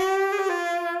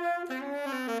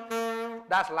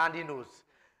 That's landing notes.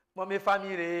 Mommy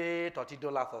family $30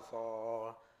 or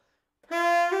so.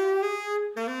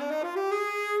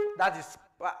 That is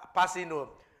passing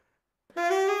note.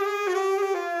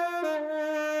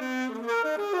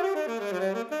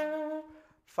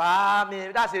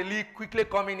 Family. That's a leak quickly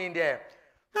coming in there.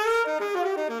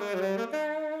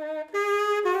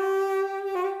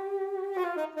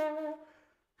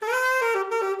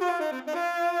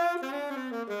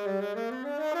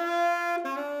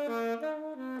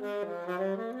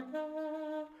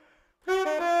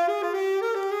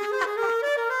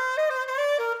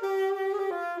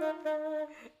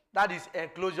 That is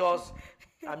enclosures.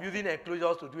 I'm using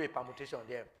enclosures to do a permutation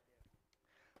there.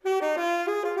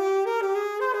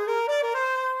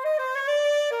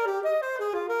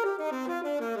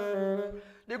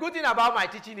 The good thing about my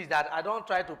teaching is that I don't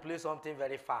try to play something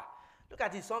very far. Look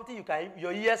at it, something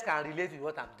your ears can relate with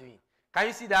what I'm doing. Can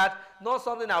you see that? Not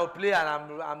something I will play and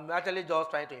I'm actually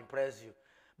just trying to impress you.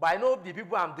 But I know the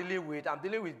people I'm dealing with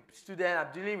students,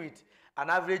 I'm dealing with an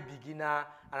average beginner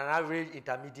and an average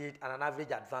intermediate and an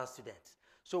average advanced student.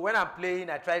 So when I'm playing,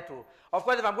 I try to. Of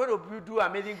course, if I'm going to do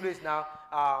Amazing Grace now,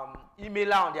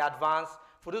 email her on the advance.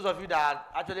 For those of you that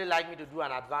actually like me to do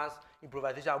an advanced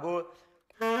improvisation, I'll go.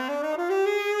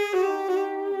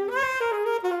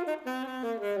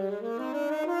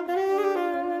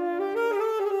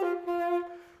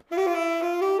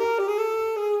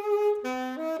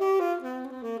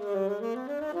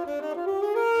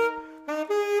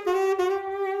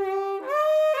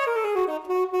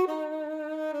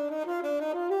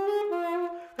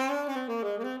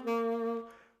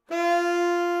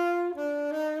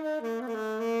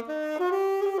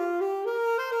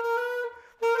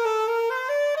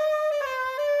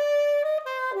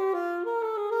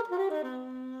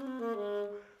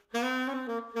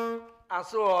 And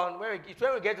so on. When we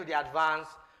get to the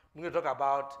advanced, we're going to talk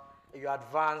about your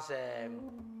advanced,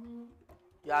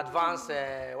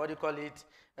 what do you call it,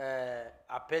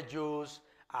 arpeggios,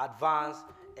 advanced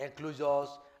enclosures,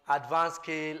 advanced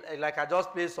scale. Like I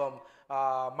just played some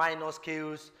minor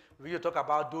scales. We're going to talk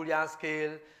about Dorian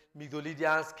scale,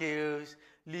 Mixolydian scales,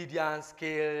 Lydian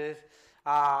scales,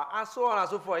 and so on and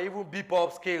so forth, even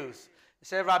bebop scales.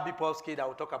 Several bebop scales that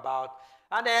we'll talk about.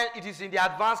 And then it is in the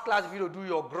advanced class if you do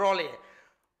your growling.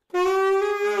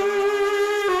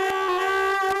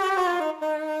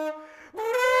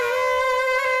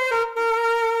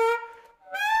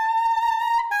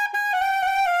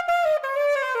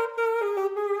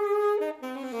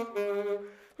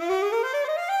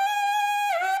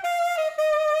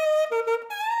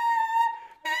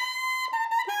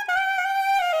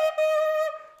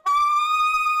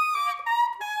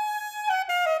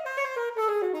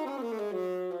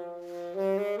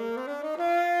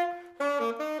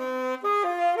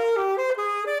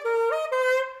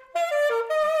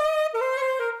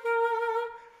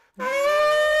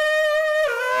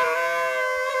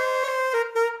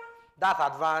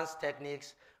 That's advanced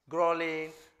techniques,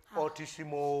 growling,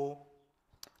 fortissimo.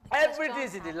 Everything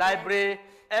is in the library.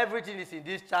 Everything is in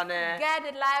this channel. Get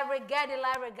the library,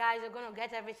 guys. You're going to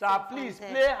get everything. So please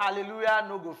play Hallelujah,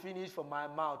 no go finish from my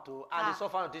mouth too. And the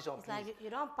soft notation, it's please. like you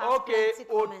don't pass. Okay,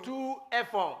 O2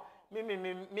 F1.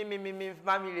 Mi,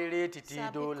 family re, titi,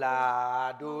 do,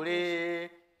 la, do, re.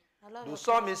 Do,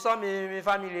 so, mi,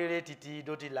 family re, titi,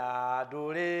 do, ti, la,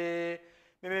 do, re.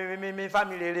 Mi,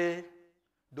 family re.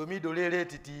 Do, mi, do, re,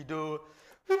 titi, do.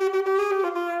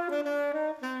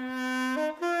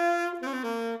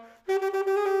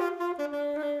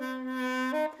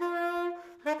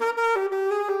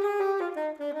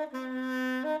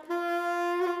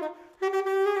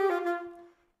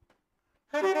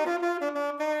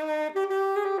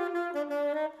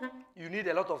 You need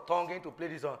a lot of tonguing to play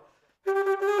this song.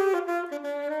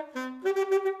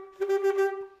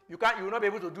 You will not be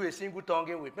able to do a single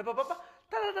tonguing with.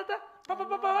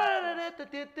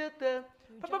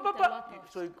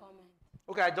 So,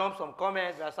 okay, I jumped some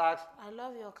comments. I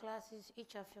love your classes.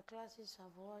 Each of your classes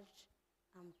I've watched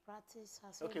and practiced.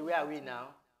 Okay, where are we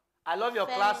now? I love your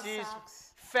classes.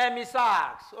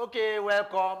 MOSAX. Okay,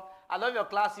 welcome. I love your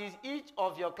classes. Each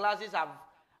of your classes I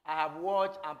have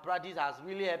watched and practiced has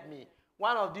really helped me.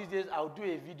 One of these days I'll do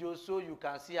a video so you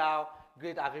can see how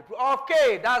great I've improved.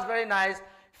 Okay, that's very nice.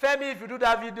 Femi, if you do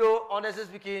that video, honestly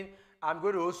speaking, I'm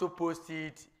going to also post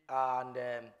it and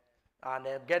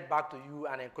get back to you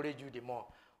and encourage you the more.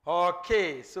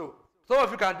 Okay, so some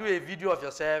of you can do a video of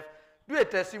yourself, do a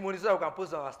testimony so you can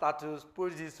post on our status,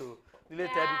 post this so really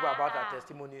tell people about our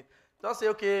testimony. Just say,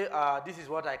 okay, this is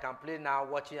what I can play now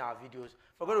watching our videos.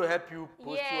 We're going to help you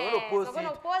post it. We're going to post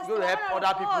it. We're going to help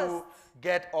other people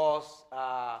get us,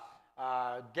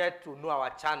 get to know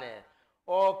our channel.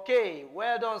 Okay,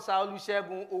 well done, Sir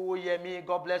Olusegun Owoyemi.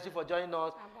 God bless you for joining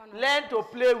us. Learn to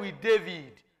play with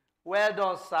David. Well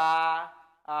done, sir.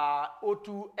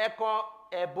 Otu Ekon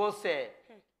Ebose.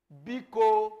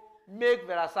 Biko, make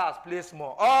Verasax play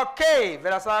small. Okay,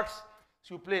 Verasax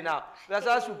should play now.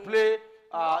 Verasax should play.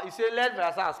 He said, let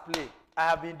Verasax play. I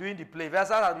have been doing the play.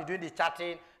 Verasax has been doing the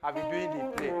chatting. I've been doing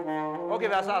the play. Okay,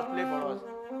 Verasax, play for us.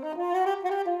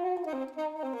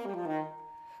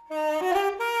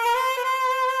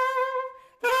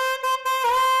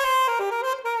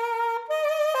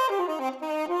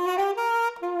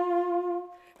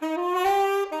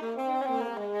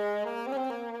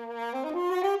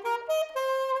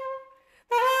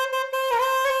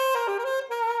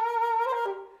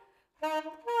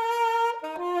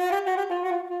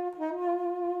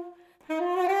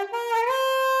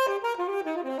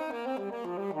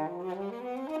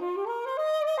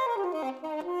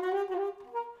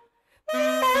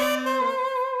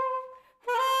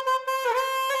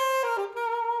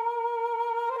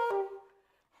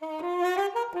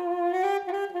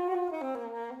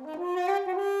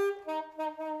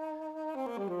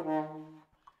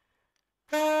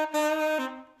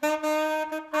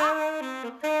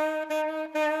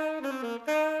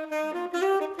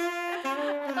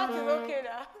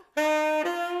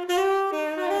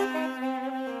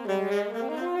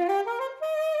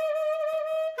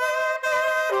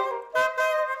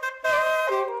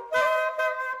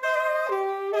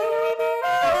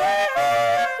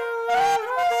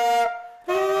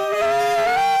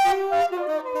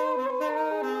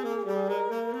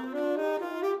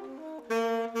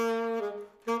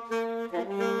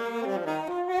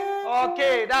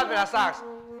 MOSAX.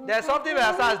 There's something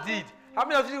MOSAX did. How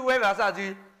many of you know where MOSAX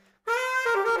did?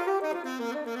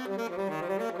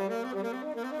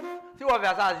 See what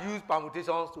MOSAX used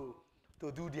permutations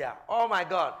to do there. Oh my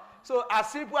God. So as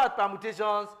simple as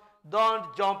permutations,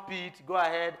 don't jump it. Go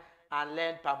ahead and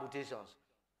learn permutations.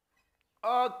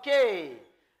 Okay.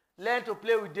 Learn to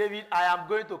play with David. I am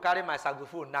going to carry my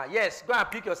saxophone now. Yes, go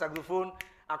and pick your saxophone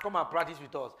and come and practice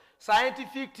with us.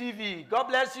 Scientific TV. God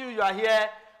bless you. You are here.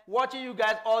 Watching you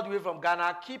guys all the way from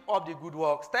Ghana. Keep up the good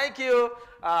works. Thank you,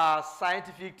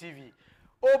 Scientific TV.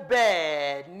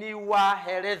 Obed Niwa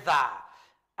Hereza.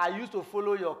 I used to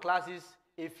follow your classes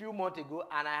a few months ago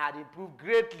and I had improved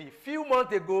greatly. Few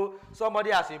months ago,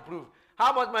 somebody has improved.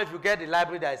 How much more if you get the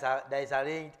library that is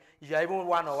arranged? If you are even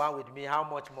one-on-one with me, how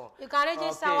much more? You can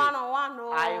register one-on-one.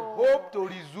 No. I hope to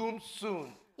resume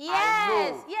soon.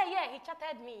 Yes. Yeah. He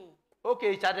chatted me.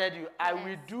 Okay, he chatted you. Yes. I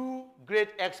will do great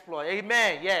exploit.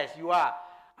 Amen. Yes, you are.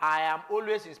 I am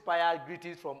always inspired.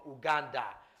 Greetings from Uganda.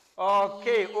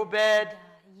 Okay, Obed.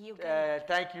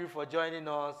 Thank you for joining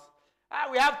us.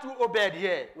 We have two Obed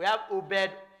here. We have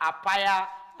Obed Apaya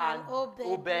and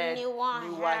Obed Niwa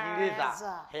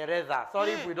Hereza.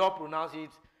 Sorry if we don't pronounce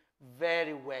it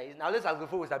very well. Now let's go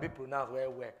forward with a bit pronounced very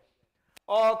well.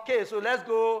 Okay, so let's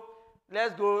go.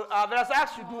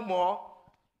 Verasax should do more.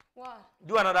 What?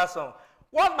 Do another song.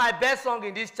 What's my best song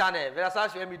in this channel?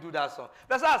 Verasax, let me do that song.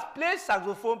 Verasax, play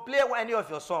saxophone, play any of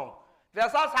your songs.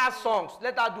 Verasax has songs.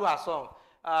 Let her do her song.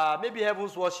 Maybe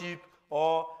Heaven's Worship,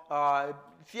 or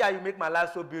See How You Make My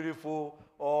Life So Beautiful,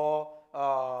 or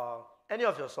any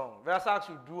of your songs. Verasax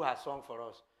should do her song for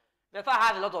us. Verasax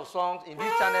has a lot of songs in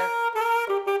this channel.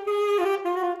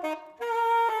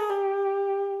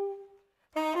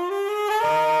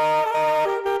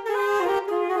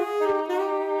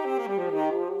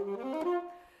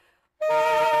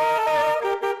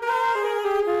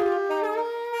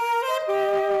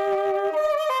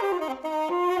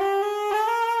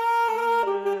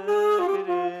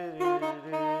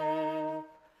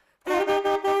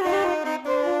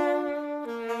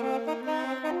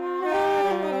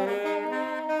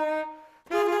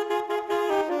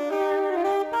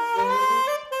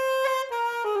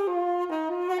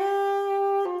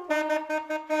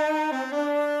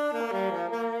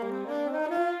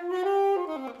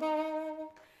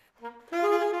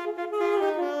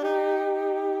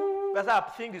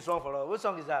 Sing the song for us. What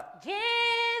song is that?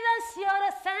 Jesus, you're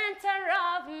the center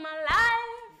of my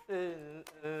life.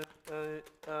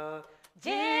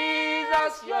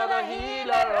 Jesus, you're the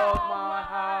healer of my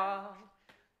heart.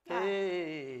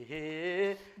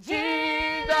 Hey.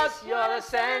 Jesus, you're the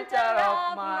center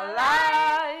of my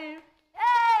life.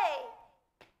 Hey.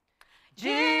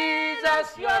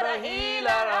 Jesus, you're the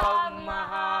healer of my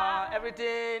heart.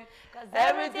 Everything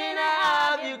I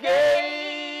have, you gave.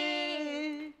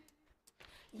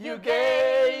 You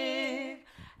gave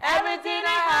everything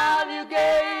I have. You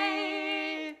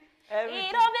gave everything.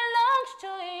 It all belongs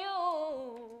to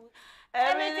you.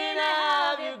 Everything I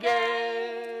have, you gave.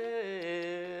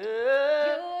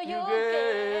 You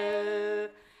gave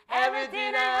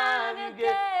everything I have. You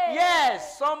gave.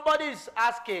 Yes, somebody is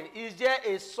asking, is there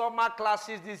a summer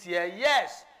classes this year?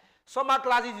 Yes, summer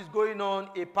classes is going on,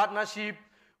 a partnership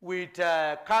with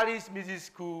Carrie's Music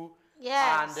School.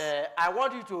 Yes, and I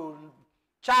want you to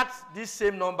chat this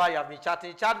same number you have been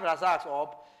chatting. Chat Verasax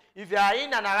up. If you are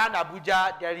in and around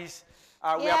Abuja, there is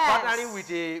we are partnering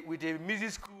with a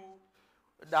music school,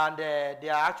 and they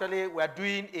are actually we are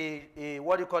doing a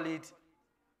what do you call it?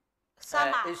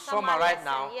 Summer right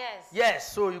now.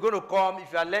 Yes. So you're going to come.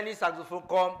 If you are learning saxophone,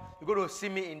 come. You're going to see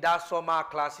me in that summer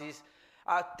classes.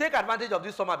 Take advantage of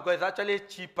this summer because it's actually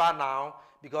cheaper now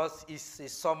because it's a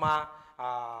summer.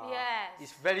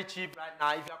 It's very cheap right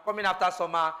now. If you're coming after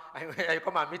summer, you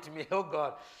come and meet me. Oh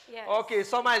God. Yes. Okay,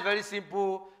 summer is very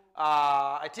simple.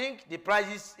 I think the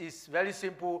price is very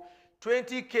simple.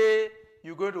 20K,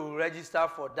 you're going to register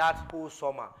for that whole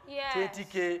summer. Yes.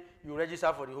 20K, you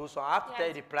register for the whole summer. I have to tell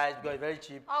you the price because it's very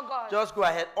cheap. August. Just go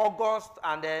ahead. August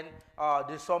and then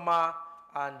the summer.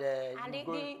 And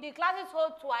the classes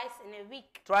hold twice in a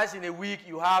week. Twice in a week,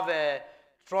 you have a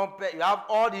trumpet, you have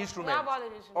all the instruments.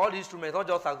 All the instruments, not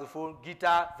just saxophone,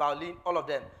 guitar, violin, all of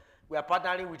them. We are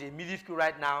partnering with a music school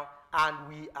right now, and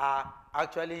we are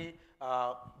actually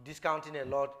discounting a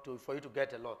lot for you to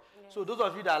get a lot. Yes. So those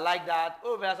of you that like that,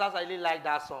 oh, Verasax, I really like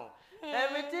that song.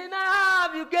 Everything I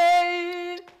have, you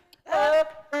gave.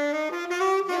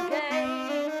 You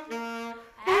gave.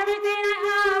 Everything I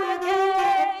have, you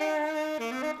gave.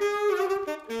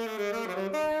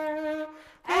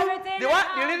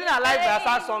 The reason I like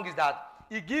Verasax song is that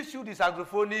it gives you the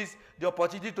saxophonist the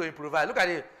opportunity to improvise. Look at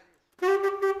it.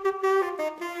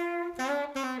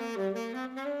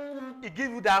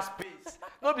 give you that space.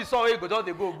 Don't be sorry, go, don't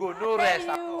they go, no rest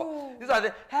at all. This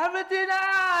is everything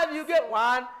I have, you get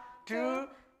 1, 2,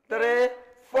 3,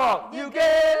 4. You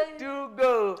get to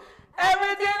go.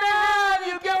 Everything I have,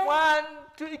 you get 1,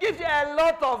 2. It gives you a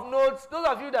lot of notes. Those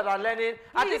of you that are learning,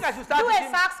 I think I should start do a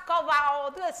sax cover.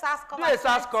 Do a sax cover. Do a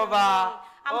sax cover.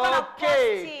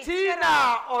 Okay,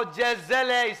 Tina or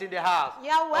Jezele is in the house.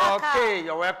 You're welcome. Okay,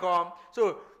 you're welcome.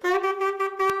 So,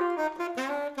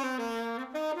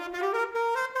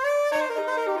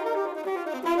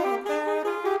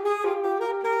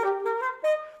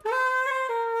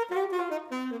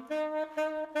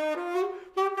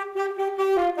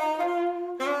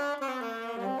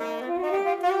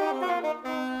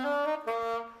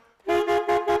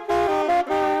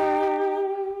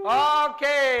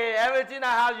 okay, everything I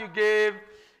have you gave.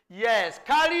 Yes,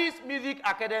 Carrie's Music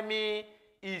Academy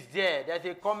is there. There's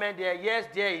a comment there. Yes,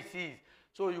 there it is.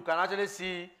 So you can actually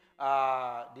see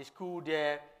the school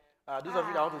there. Those of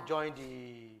you that want to join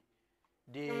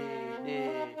the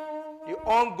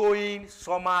ongoing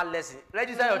summer lesson,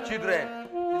 register your children.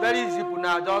 It's very simple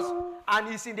now. And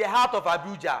it's in the heart of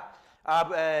Abuja,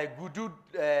 Gudu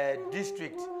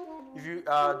district. If you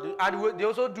and they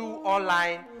also do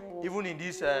online even in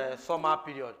this summer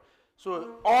period.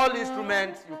 So all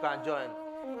instruments you can join.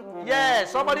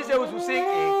 Yes, somebody said we should sing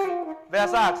in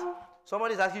MOSAX.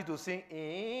 Somebody is asking you to sing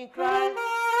in Christ.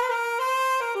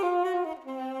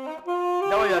 Is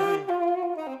that what you are doing?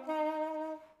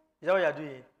 Is that what you are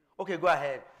doing? Okay, go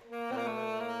ahead.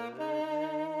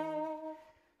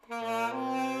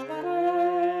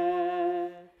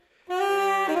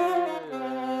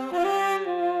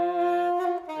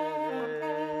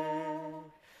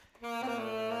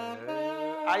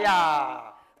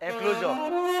 Aya, enclosure.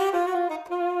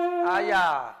 Aya.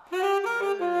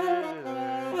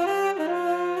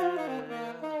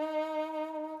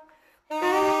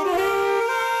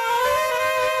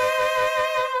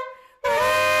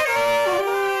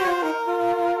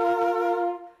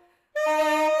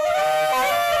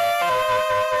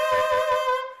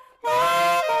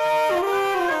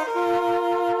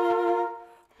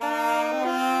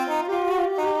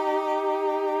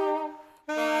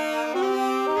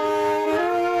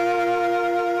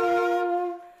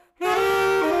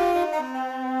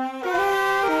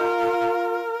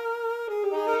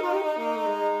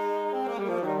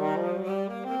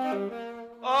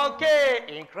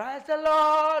 In Christ the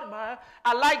Lord,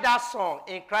 I like that song,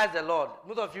 In Christ the Lord.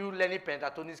 Most of you learning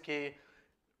pentatonic scale,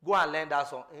 go and learn that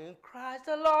song. In Christ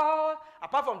the Lord.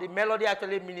 Apart from the melody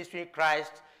actually ministering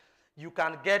Christ, you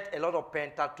can get a lot of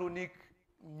pentatonic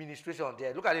ministration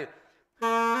there. Look at it.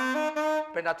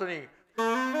 Pentatonic.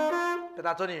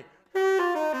 Pentatonic.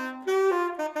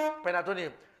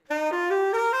 Pentatonic.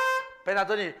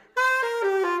 Pentatonic.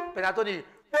 Pentatonic.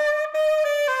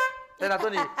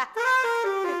 Pentatonic.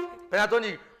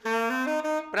 Pentatonic.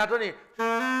 Pentatonic.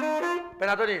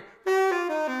 Pentatonic.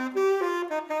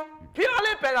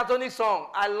 Purely pentatonic song.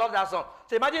 I love that song.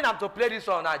 So imagine I'm to play this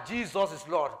song now. Jesus is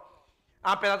Lord.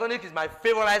 And pentatonic is my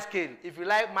favorite scale. If you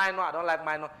like minor, I don't like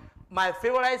minor. My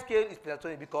favorite scale is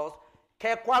pentatonic because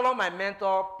Kekwalo, my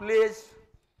mentor, plays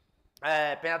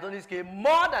pentatonic scale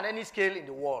more than any scale in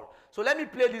the world. So let me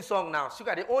play this song now. So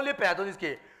look at the only pentatonic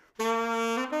scale.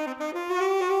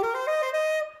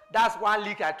 That's one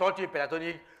lick I taught you in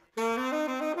pentatonic.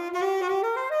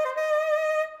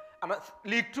 And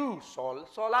lick 2, sol,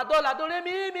 la, do, re,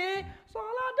 mi, sol,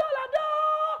 la,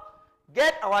 do.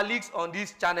 Get our licks on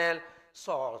this channel.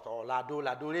 Sol, la, do,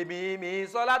 re, mi,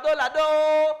 sol, la,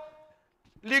 do.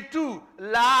 Lick 2,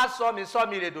 la, so, mi,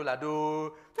 re, do, la,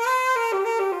 do.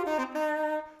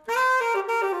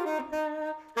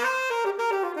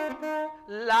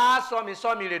 La, so, mi,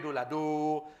 re, do, la,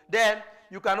 do. Then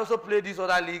you can also play these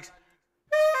other licks.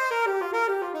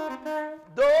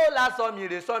 Do, la, so, mi,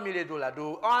 re, do, la,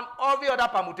 do. On every other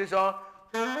permutation.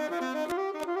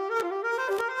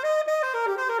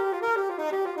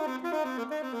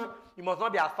 You must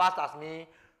not be as fast as me.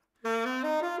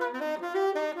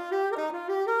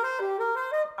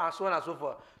 And so on and so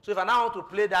forth. So if I now want to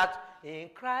play that in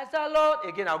Christ the Lord,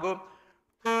 again I'll go.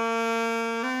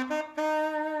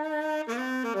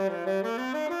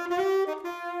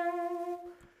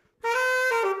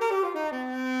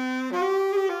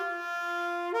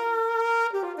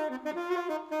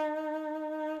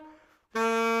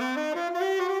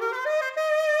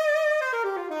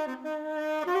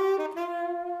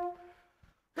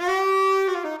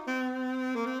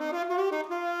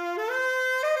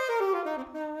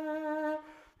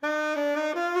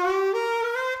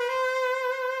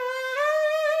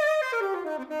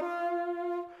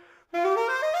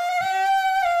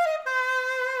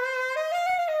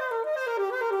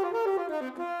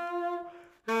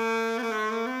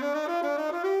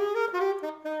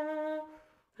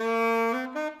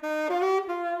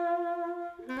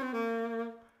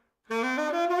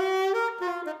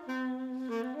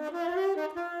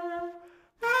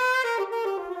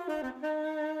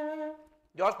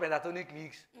 Just pentatonic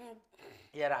licks.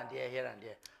 Here and there, here and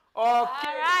there. Okay. All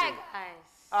right, guys.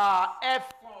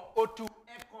 F1, O2,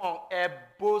 Ekon,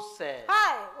 Ebose.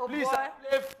 Hi, oh Please, boy. I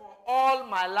play for all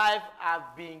my life.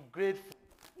 I've been grateful.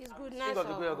 It's Sing goodness of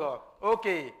the good of God.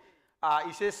 Okay.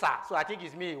 He says, sir. So I think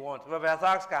it's me he wants. But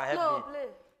Versax can help No, me. play.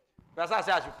 Versax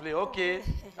says I should play. Okay.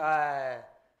 Hi.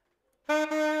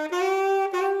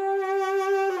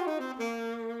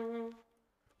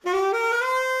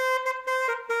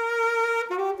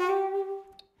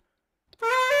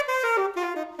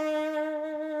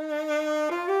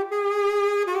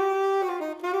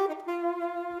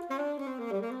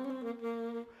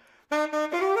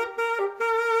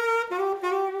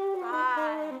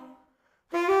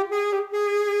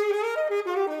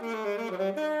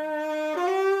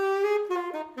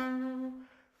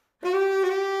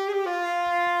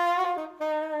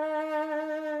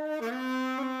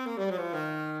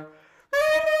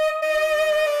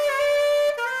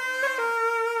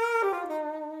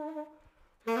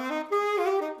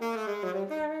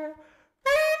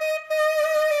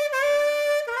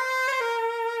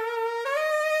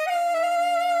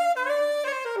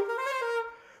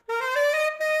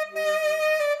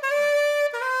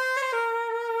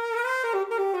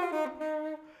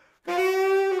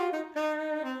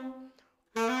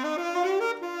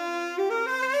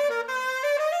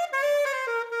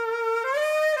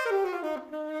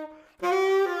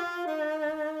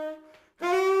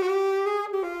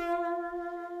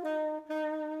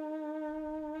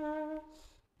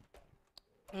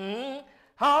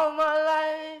 All my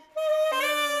life.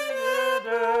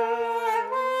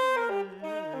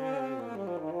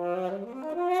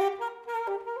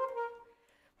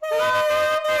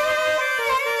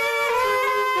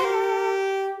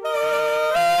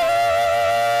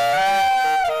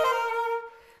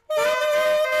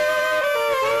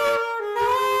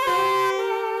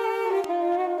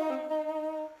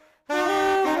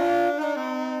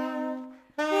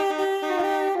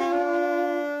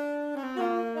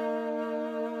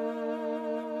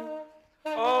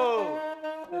 Oh,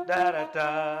 da da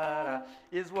da,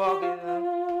 is walking.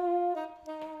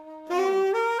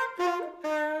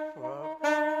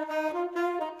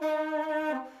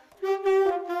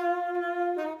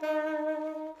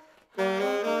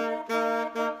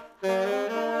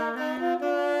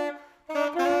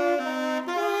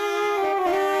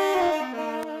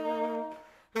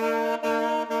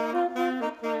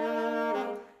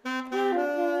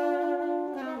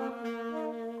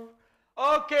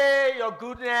 Okay, your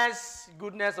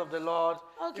goodness of the Lord.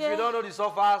 Okay. If you don't know the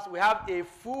solfas, we have a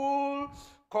full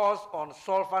course on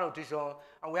solfa notation,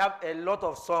 and we have a lot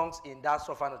of songs in that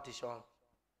solfa notation.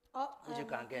 Which you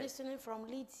can get. Listening from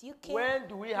Leeds, UK. When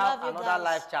do we have another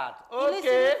live chat? Okay.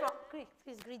 Listening from,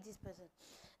 please greet this person.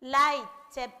 Light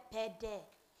Tepede.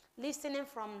 Listening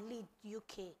from Leeds,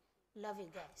 UK. Love you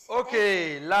guys.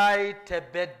 Okay, Light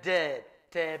Tepede.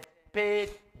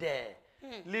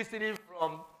 Listening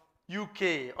from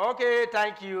UK. Okay,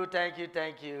 thank you.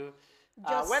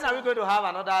 When are we going to have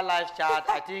another live chat?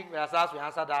 I think Rasas will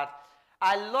answer that.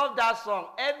 I love that song.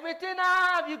 Everything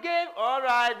I have you gave. All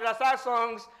right, Rasas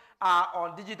songs are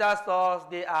on digital stores.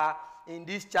 They are in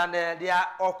this channel. They are,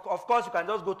 of course, you can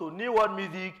just go to New World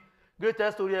Music,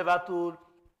 Greatest Story Ever Told,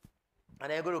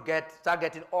 and then you're going to start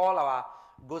getting all our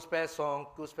gospel songs,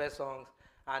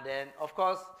 and then, of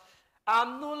course,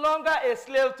 I'm no longer a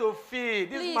slave to fear.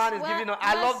 This man is giving up.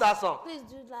 I love that song. Please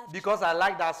do live. Because I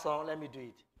like that song, let me do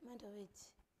it. Mind of it.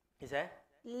 Is that?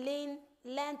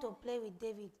 Learn to play with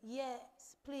David.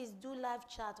 Yes, please do live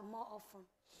chat more often.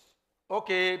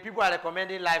 Okay, people are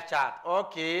recommending live chat.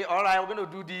 Okay, all right, we're going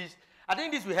to do this. I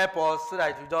think this will help us so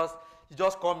that you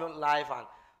just come on live. And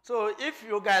so if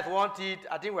you guys want it,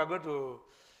 I think we're going to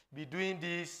be doing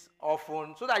this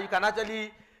often so that you can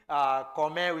actually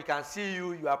comment, we can see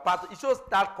you, you are part of it. Shows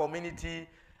that community,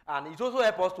 and it also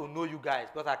helps us to know you guys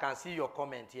because I can see your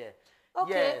comment here.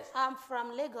 Okay, yes. I'm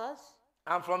from Lagos.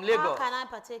 I'm from Lagos. How can I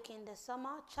partake in the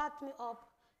summer? Chat me up.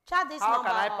 Chat this How number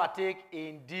can I up. partake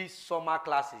in these summer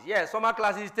classes? Yes, summer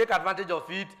classes, take advantage of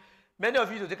it. Many of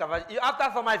you to take advantage.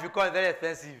 After summer, if you come, it's very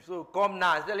expensive. So come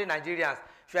now, especially Nigerians.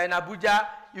 If you're in Abuja,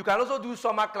 you can also do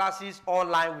summer classes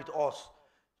online with us.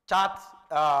 Chat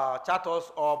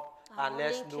us up. And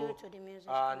let's know,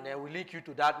 and then we'll link you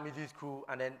to that music school,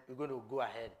 and then we're going to go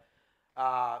ahead.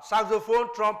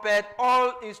 Saxophone, trumpet,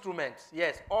 all instruments.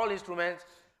 Yes, all instruments.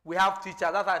 We have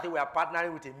teachers. That's why I think we are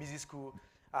partnering with a music school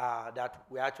that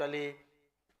we actually,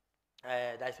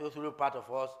 that's also part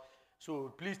of us.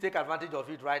 So please take advantage of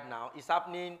it right now. It's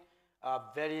happening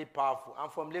very powerful. I'm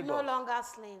from Lagos. No longer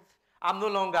slave. I'm no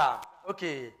longer.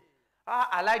 Okay.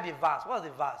 I like the verse. What's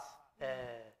the verse?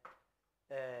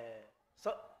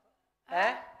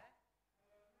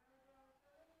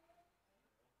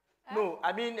 No,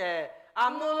 I mean,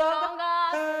 I'm no longer.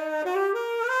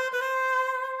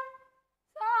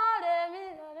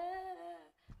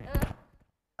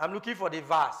 I'm looking for the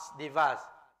verse. The verse.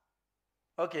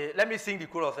 Okay, let me sing the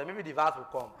chorus. Maybe the verse will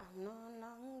come. I'm no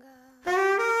longer.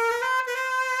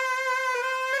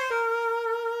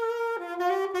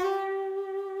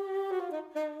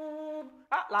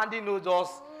 Landing notes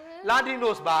just landing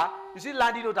notes, bar. You see,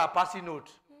 landing notes are passing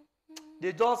notes.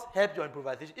 They just help your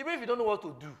improvisation. Even if you don't know what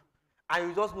to do, and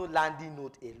you just know landing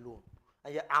note alone,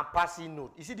 and passing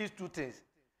note. You see these two things.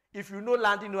 If you know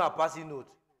landing note and passing note,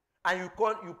 and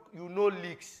you know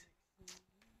licks,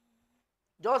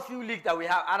 just few licks that we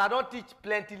have, and I don't teach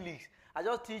plenty licks. I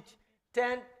just teach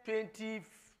 10, 20,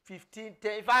 15,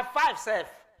 10, if I have 5 self,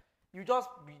 you just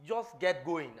get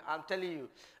going. I'm telling you.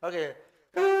 Okay.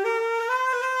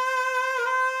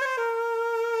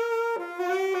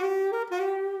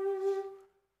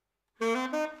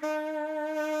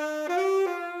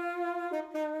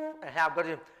 I've got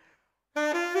him.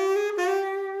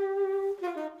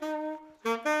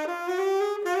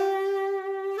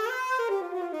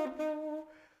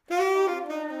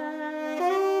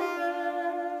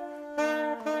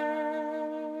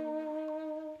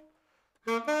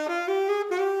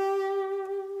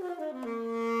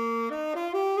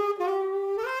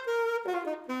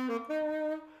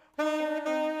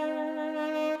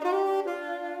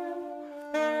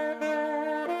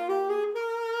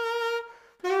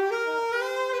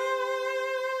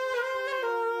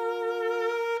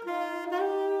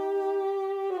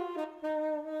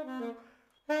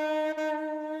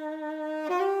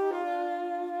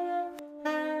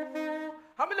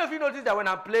 That when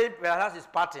I'm playing, Velasax is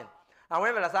parting. And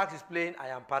when Velasax is playing, I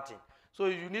am parting. So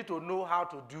you need to know how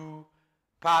to do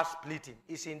part splitting.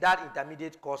 It's in that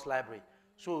intermediate course library.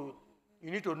 So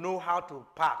you need to know how to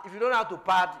part. If you don't know how to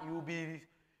part, you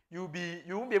won't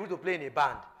be able to play in a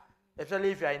band.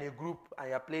 Especially if you are in a group and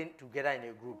you are playing together in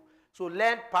a group. So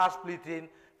learn part splitting.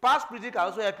 Part splitting can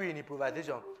also help you in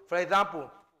improvisation. For example,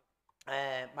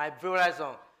 my favorite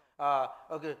song.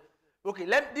 Okay,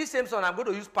 this same song, I'm going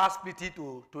to use part splitting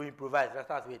to improvise. Let's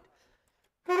start with.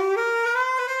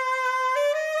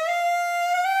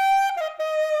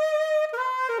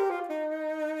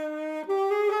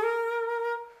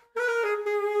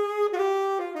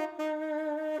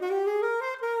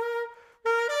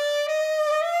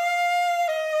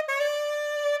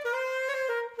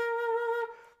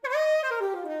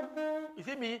 You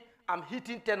see me? I'm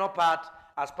hitting tenor part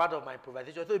as part of my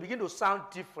improvisation. So it begins to sound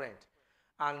different.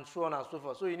 And so on and so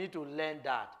forth. So you need to learn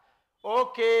that.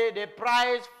 Okay, the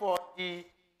price for the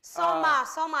summer is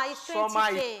 20K. Summer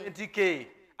is 20K.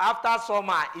 After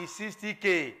summer is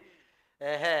 60K.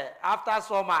 After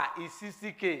summer is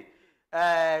 60K.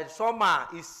 Summer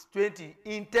is 20.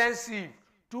 Intensive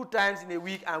 2 times in a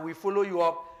week, and we follow you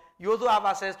up. You also have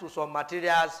access to some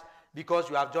materials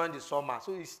because you have joined the summer.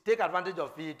 So take advantage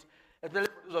of it. Especially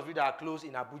for those of you that are close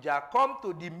in Abuja, come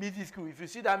to the music school. If you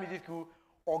see that music school,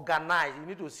 organized. You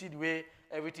need to see the way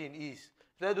everything is.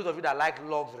 So those of you that like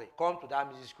luxury, come to that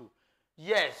music school.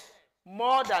 Yes,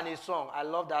 more than a song. I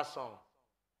love that song.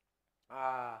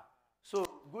 So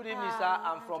good evening, sir.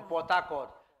 I'm from Port Harcourt.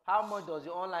 How much does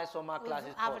the online summer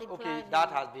classes cost? Okay,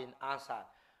 that has been answered.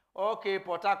 Okay,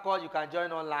 Port Harcourt, you can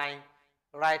join online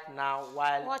right now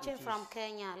while watching from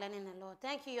Kenya, learning a lot.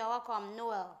 Thank you. You're welcome,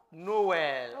 Noel.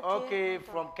 Noel. Okay,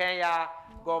 from Kenya.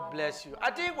 God bless you.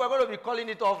 I think we're going to be calling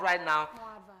it off right now.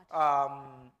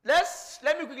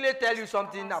 Let me quickly tell you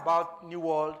something about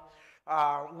Newworld.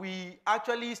 We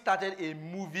actually started a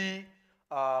movie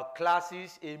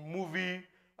classes, a movie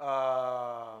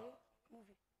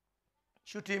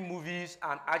shooting movies,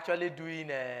 and actually doing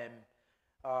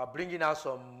bringing out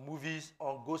some movies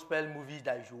on gospel movies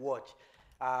that you should watch.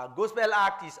 Gospel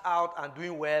Act is out and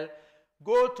doing well.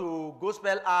 Go to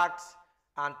Gospel Act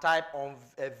and type on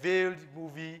a veiled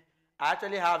movie. I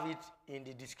actually have it in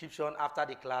the description after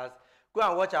the class. Go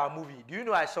and watch our movie. Do you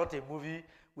know I shot a movie?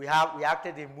 We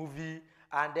acted a movie,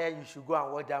 and then you should go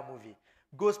and watch that movie.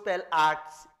 Gospel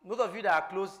Acts. Most of you that are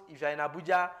close, if you're in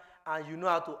Abuja and you know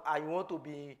how to, and you want to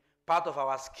be part of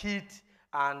our skit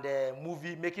and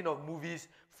movie making of movies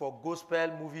for gospel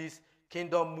movies,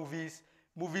 kingdom movies,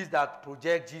 movies that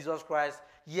project Jesus Christ,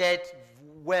 yet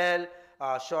well,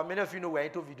 sure, many of you know we're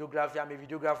into videography. I'm a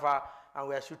videographer and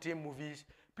we're shooting movies.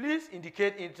 Please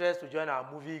indicate interest to join our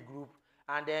movie group,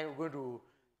 and then we're going to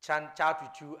chat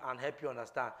with you and help you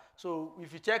understand. So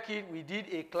if you check in, we did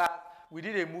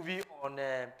a movie on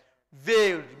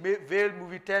veiled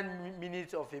movie, 10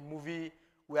 minutes of a movie.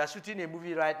 We are shooting a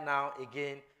movie right now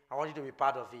again, I want you to be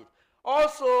part of it.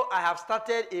 Also, I have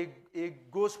started a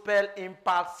gospel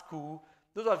impact school.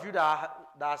 Those of you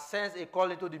that sense a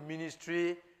call into the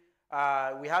ministry,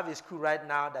 we have a school right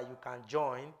now that you can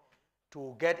join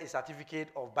to get a certificate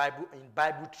of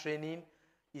Bible training.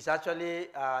 It's actually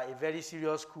a very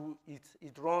serious school.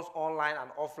 It runs online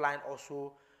and offline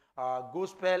also.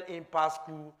 Gospel Impact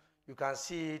School, you can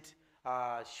see it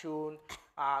shown.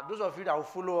 Those of you that will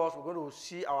follow us, we're going to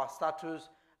see our status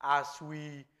as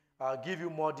we give you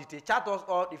more detail. Chat us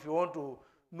out if you want to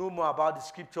know more about the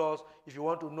scriptures, if you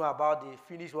want to know about the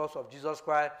finished works of Jesus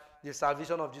Christ, the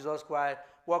salvation of Jesus Christ,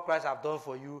 what Christ has done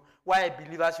for you, why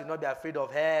believers should not be afraid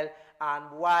of hell,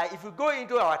 and why. If you go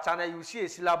into our channel, you will see a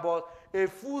syllabus, a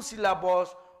full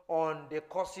syllabus on the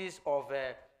courses of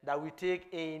that we take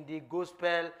in the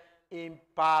Gospel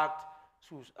Impact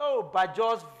schools. Oh, but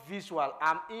just visual.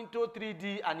 I'm into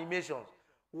 3D animations.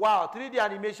 Wow, 3D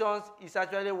animations is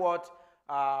actually what.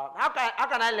 How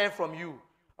can I learn from you?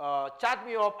 Chat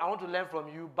me up. I want to learn from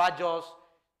you. Bajos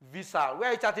Visa. Where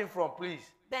are you chatting from, please?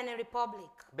 Benin Republic.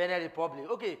 Benin Republic.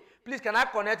 Okay. Please, can I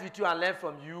connect with you and learn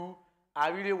from you? I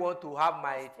really want to have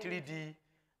my 3D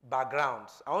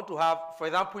backgrounds. I want to have, for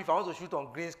example, if I want to shoot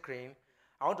on green screen,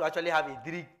 I want to actually have a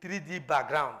 3D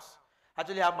backgrounds.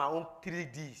 Actually have my own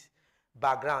 3Ds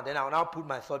background. Then I will now put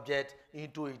my subject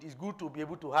into it. It's good to be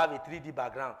able to have a 3D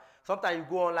background. Sometimes you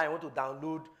go online, you want to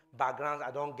download backgrounds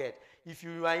I don't get. If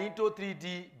you are into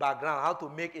 3D background, how to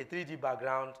make a 3D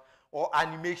background or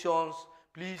animations,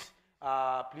 please,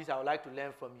 I would like to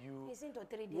learn from you. He's into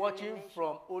 3D watching animation.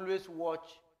 From always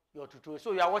watch your tutorial.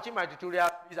 So you are watching my tutorial.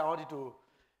 Please, I want you to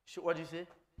show. What do you say?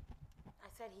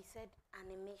 He said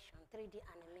animation, 3D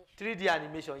animation. 3D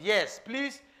animation. Yes,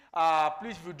 please.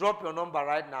 Please, if you drop your number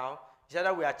right now, it's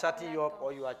either we are chatting you up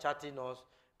or you are chatting us.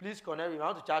 Please connect with me. I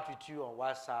want to chat with you on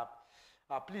WhatsApp.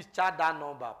 Please chat that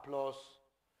number plus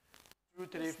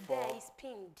 234. It's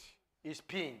pinned. It's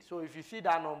pinned. So if you see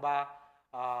that number,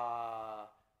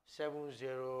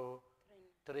 7039515515.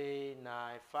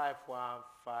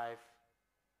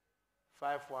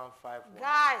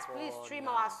 Guys, please stream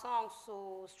our songs.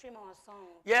 So stream our song.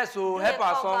 Yes, so help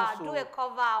our songs. Do a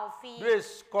cover of it. Do a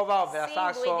cover of their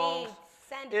songs.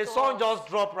 A song just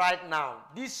dropped right now.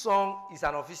 This song is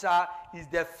an official. Is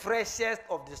the freshest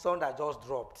of the song that just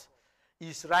dropped.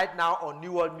 It's right now on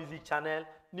Newworld Music channel.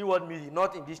 Newworld Music,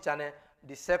 not in this channel.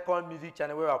 The second music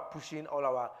channel where we are pushing all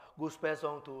our gospel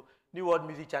songs to Newworld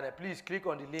Music channel. Please click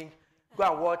on the link. Go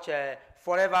and watch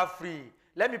Forever Free.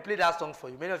 Let me play that song for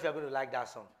you. Many of you are going to like that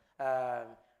song.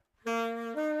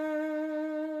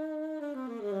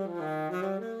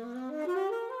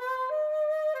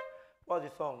 What's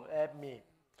the song? Help me.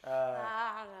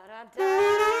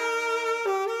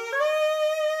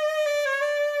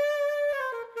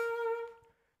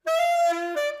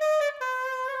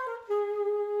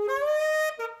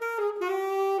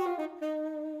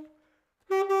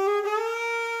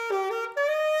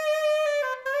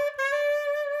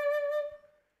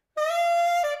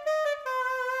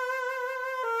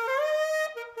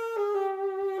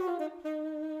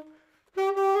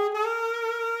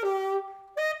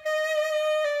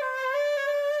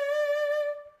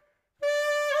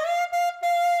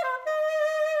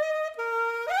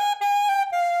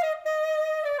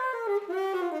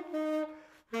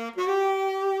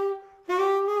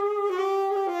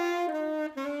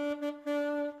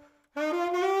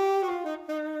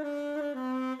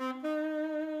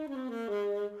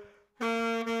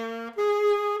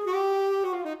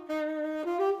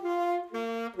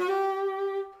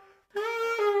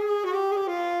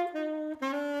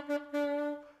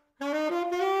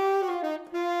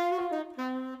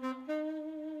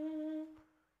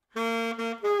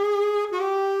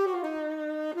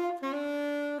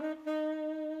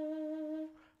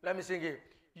 Let me sing it.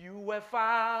 You were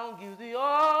found guilty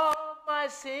of my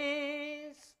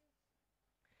sins,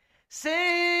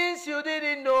 sins you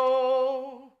didn't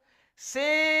know,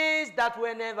 sins that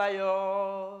were never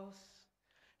yours.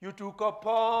 You took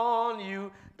upon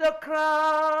you the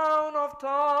crown of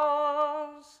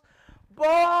thorns,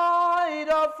 bore it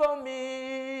up for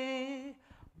me,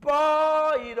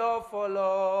 bore it up for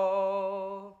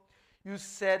love. You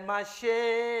said my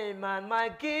shame and my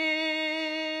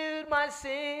guilt, my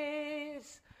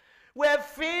sins were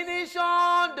finished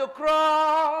on the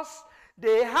cross.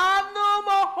 They have no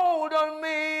more hold on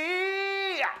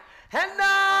me. And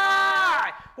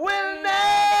I will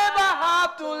never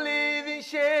have to live in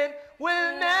shame,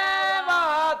 will never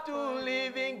have to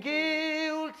live in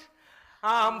guilt.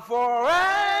 I'm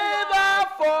forever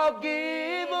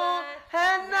forgiven,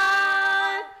 and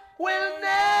I will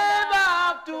never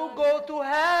have to go to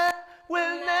hell,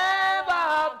 will never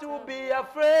have to be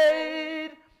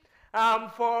afraid. I'm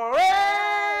forever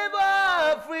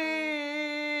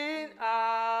free.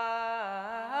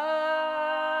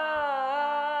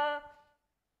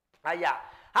 Yeah.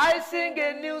 I sing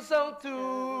a new song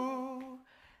too.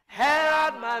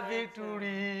 Herald my victory.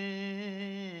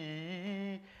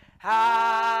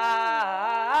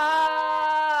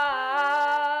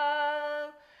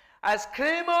 I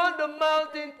scream on the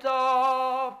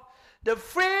mountaintop. The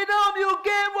freedom you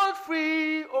gave was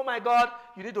free. Oh my God,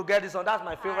 you need to get this song. That's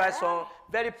my favorite song.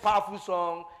 Very powerful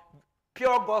song.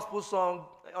 Pure gospel song.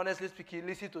 Honestly speaking,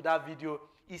 listen to that video.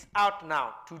 It's out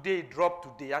now. Today, it dropped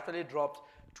today. Actually dropped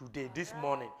today, this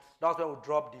morning. That's when we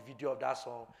dropped the video of that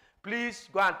song. Please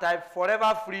go and type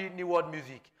Forever Free Newworld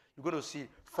Music. You're going to see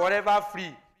Forever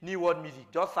Free Newworld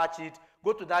Music. Just search it.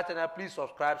 Go to that channel. Please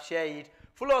subscribe, share it.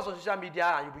 Follow us on social media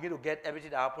and you begin to get everything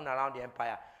that happens around the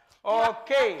empire.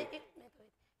 Okay.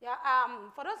 Yeah,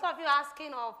 for those of you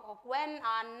asking of when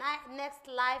our next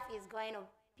live is going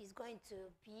to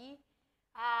be,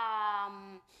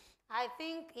 I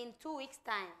think in 2 weeks'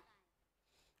 time.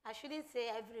 I shouldn't say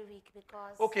every week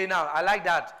because... Okay, now, I like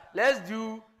that. Let's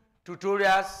do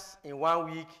tutorials in 1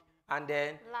 week and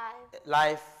then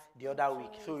live the other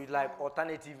week. So it's like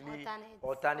alternatively,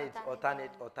 alternate.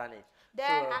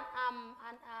 Then,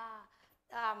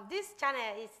 so, this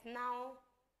channel is now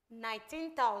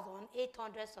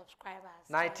 19,800 subscribers.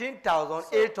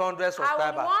 19,800 subscribers. I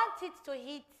would want it to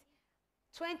hit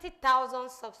 20,000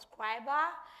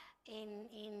 subscribers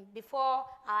before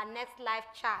our next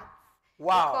live chat.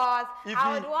 Wow. Because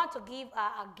I would want to give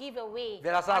a giveaway.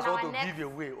 That's how I want to give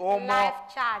away. Oh, live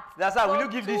chat. That's how. Will you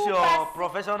give this your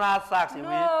professional sax away?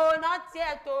 No, not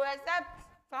yet. Except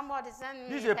somebody send me.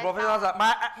 This is a professional sax.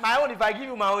 My own. If I give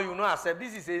you my own, you will not accept.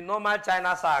 This is a normal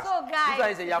China sax. So guys, this one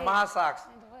is a Yamaha sax.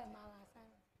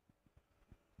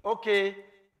 Okay.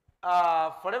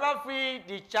 Forever Free.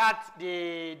 The chat.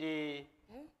 The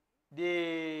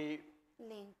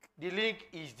link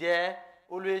is there.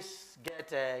 Always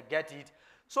get it.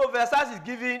 So Versace is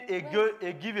giving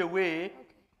a giveaway.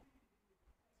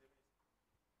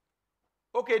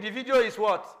 Okay, the video is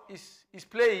what? Is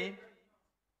playing.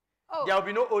 Oh. There will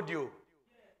be no audio.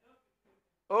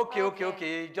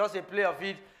 Okay. Just a play of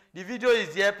it. The video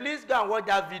is there. Please go and watch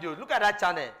that video. Look at that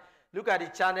channel. Look at the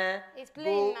channel. It's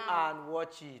playing now. And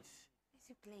watch it.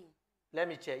 Is it playing? Let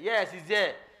me check. Yes, it's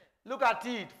there. Look at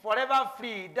it. Forever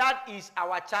Free. That is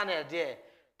our channel there.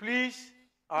 Please.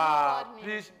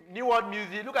 Newworld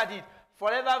Music. Look at it.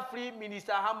 Forever Free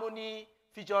Minister Harmony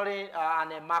featuring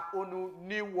and Mark Onu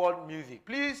Newworld Music.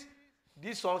 Please,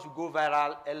 these songs will go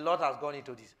viral. A lot has gone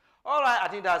into this. All right, I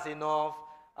think that's enough.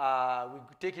 We'll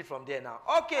take it from there now.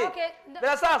 Okay.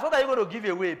 Versace, what are you going to give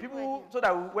away? People, so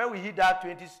that when we hit that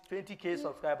 20K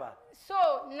subscriber.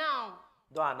 So now.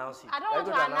 Don't announce it. I don't want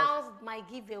to announce my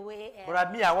giveaway. But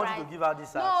at me, I want you to give out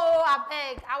this sax. No, I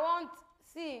beg. I want.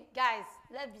 See, guys,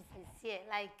 let's be sincere.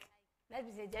 Let's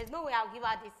be sincere. There's no way I'll give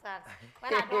out this sax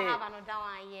when I don't have another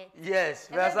one yet. Yes,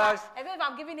 Versace. Even if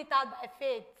I'm giving it out by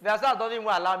faith. Versace doesn't even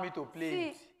allow me to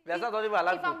play it. Versace doesn't even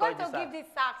allow me to touch this sax. If I'm going to give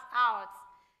this sax out,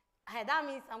 that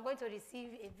means I'm going to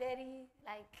receive a very,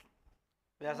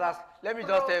 Versace, let me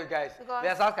just tell you guys,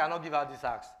 Versace cannot give out this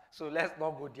sax. So let's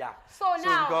not go there. So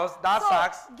now, because that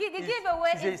sax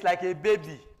is like a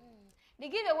baby. The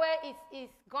giveaway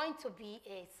is going to be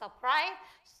a surprise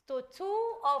to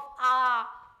two of our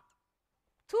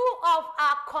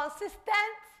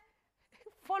consistent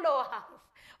followers.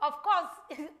 Of course,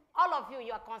 all of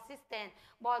you are consistent,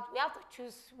 but we have to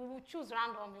choose. We will choose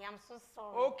randomly. I'm so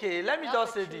sorry. Okay, let me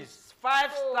just say this.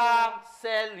 5-star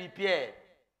cell repair.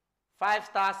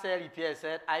 5-star cell repair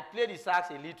said, I play the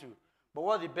sax a little, but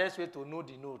what's the best way to know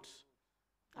the notes?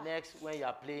 Next, when you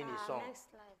are playing a song.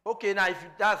 Okay, now if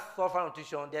that's software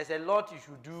notation, there's a lot you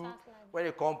should do when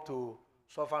it comes to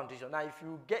software notation. Now, if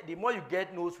you get, the more you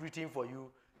get notes written for you,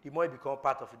 the more you become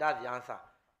part of it. That's the answer.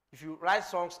 If you write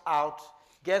songs out,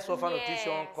 get software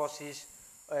notation courses,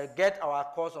 get our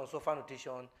course on software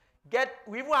notation.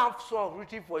 We even have songs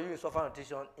written for you in software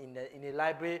notation in a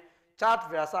library. Chat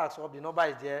Versace up, the number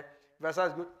is there.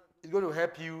 Versace is going to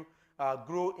help you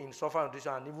grow in software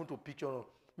notation and even to picture notes.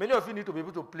 Many of you need to be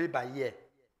able to play by ear.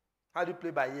 How do you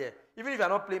play by ear? Even if you are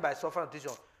not playing by software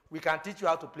notation, we can teach you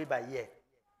how to play by ear.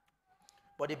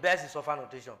 But the best is software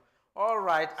notation. All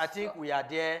right, I think we are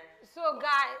there. So,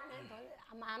 guys,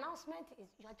 my announcement is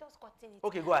you are just cutting it.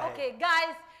 Okay, go ahead. Okay,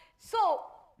 guys. So,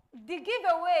 the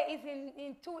giveaway is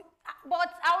in 2,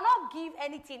 but I will not give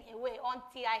anything away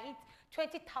until I hit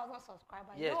 20,000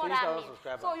 subscribers. Yes, you know 20,000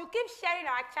 subscribers. So you keep sharing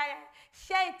our channel,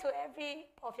 share it to every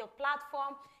of your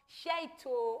platform, Share it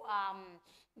to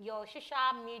your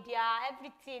social media,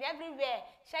 everything, everywhere.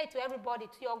 Share it to everybody,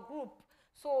 to your group.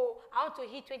 So I want to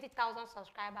hit 20,000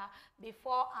 subscribers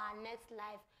before our next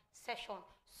live session.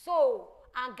 So,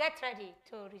 and get ready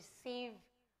to receive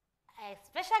a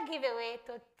special giveaway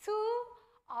to 2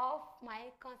 of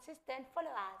my consistent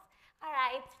followers. All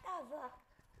right, that's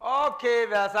all. Okay,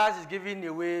 MOSAX is giving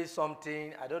away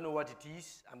something. I don't know what it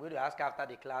is. I'm going to ask after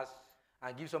the class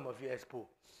and give some of you expo.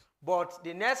 But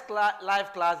the next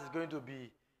live class is going to be,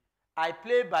 I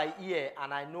play by ear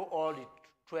and I know all the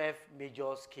 12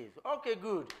 major scales. Okay,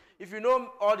 good. If you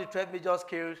know all the 12 major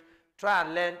scales, try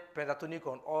and learn pentatonic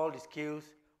on all the scales,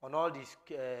 on all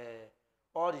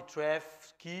the 12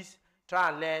 keys. Try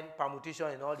and learn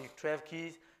permutation in all the 12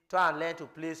 keys. Try and learn to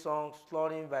play songs,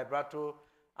 slurring, vibrato,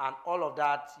 and all of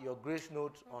that, your grace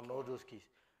notes on all those keys.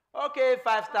 Okay,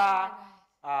 5-star.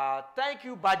 Thank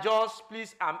you, Bajos.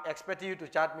 Please, I'm expecting you to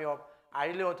chat me up. I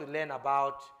really want to learn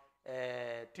about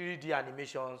 3D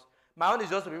animations. My own is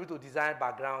just to be able to design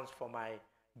backgrounds for my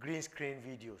green screen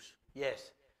videos.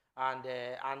 Yes, and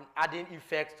adding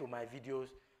effects to my videos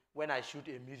when I shoot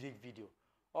a music video.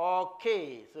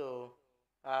 Okay, so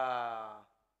I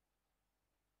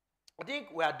think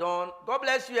we are done. God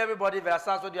bless you, everybody.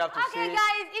 MOSAX, what do you have to say? Okay,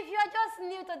 guys, if you're just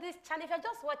new to this channel, if you're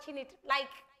just watching it, like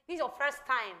this is your first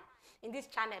time in this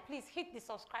channel, please hit the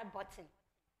subscribe button.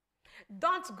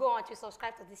 Don't go until you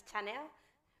subscribe to this channel.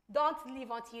 Don't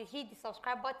leave until you hit the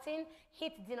subscribe button,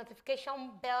 hit the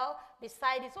notification bell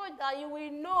beside it so that you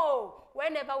will know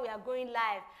whenever we are going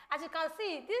live. As you can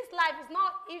see, this live is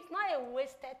not a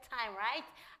wasted time, right?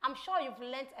 I'm sure you've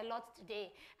learned a lot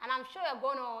today, and I'm sure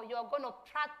you're gonna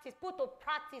practice, put to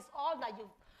practice all that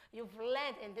you've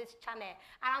learned in this channel.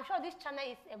 And I'm sure this channel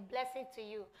is a blessing to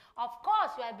you. Of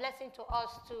course, you are a blessing to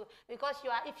us too, because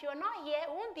if you're not here,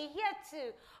 we won't be here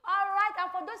too. All right,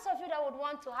 and for those of you that would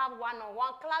want to have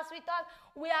one-on-one class with us,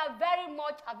 we are very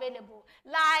much available.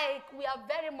 Like, we are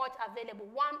very much available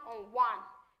one-on-one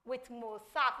with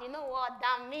MOSAX. You know what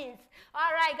that means.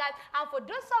 All right, guys, and for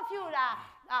those of you that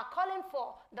are calling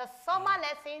for the summer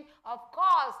lesson, of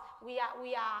course, we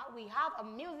have a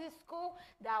music school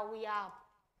that we are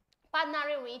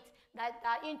partnering with that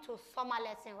are into summer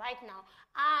lesson right now.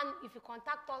 And if you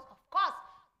contact us, of course,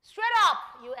 straight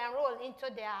up, you enroll into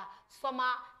their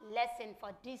summer lesson for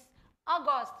this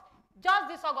August. Just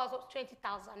this August,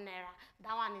 20,000 naira.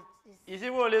 That one is... It's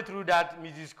even only through that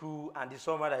music school and the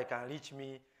summer that you can reach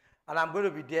me. And I'm going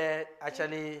to be there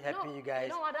actually helping you guys. You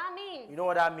know what that means? You know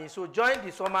what that means. So join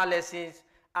the summer lessons,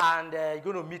 and you're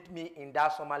going to meet me in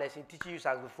that summer lesson, teaching you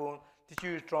saxophone,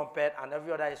 teaching you trumpet, and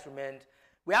every other instrument.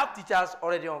 We have teachers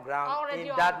already on ground in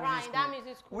that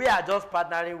music school. We are just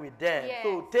partnering with them. Yes.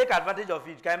 So take advantage of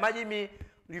it. You can imagine me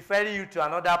referring you to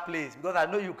another place, because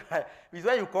I know you can. It's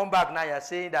when you come back now, you're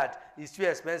saying that it's too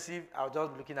expensive. I was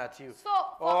just looking at you. So,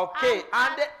 okay,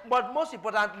 but most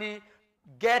importantly,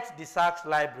 get the sax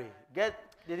library. They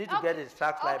need to get the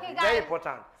sax library. Guys. Very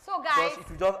important. So guys, because it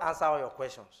will just answer all your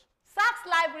questions. Sax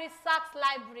library,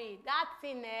 that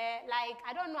thing, like,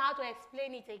 I don't know how to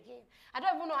explain it again. I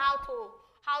don't even know how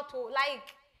to,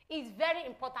 like, it's very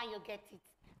important you get it.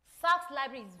 Sax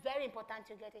library is very important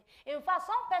you get it. In fact,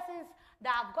 some persons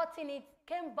that have gotten it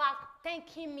came back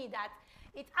thanking me that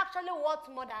it actually worth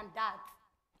more than that.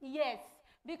 Yes,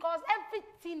 because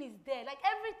everything is there, like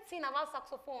everything about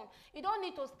saxophone. You don't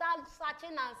need to start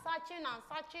searching and searching and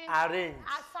searching. Arrange.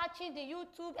 And searching the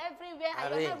YouTube everywhere,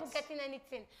 and you're not even getting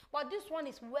anything. But this one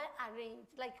is well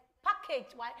arranged, like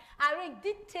packaged, right? Arranged,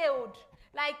 detailed.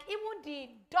 Like even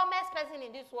the dumbest person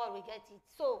in this world will get it.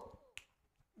 So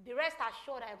be rest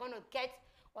assured that you're going to get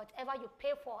whatever you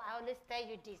pay for. I always tell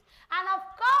you this. And of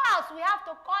course, we have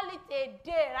to call it a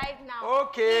day right now.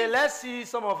 Okay, let's see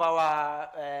some of our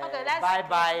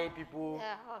bye-bye people.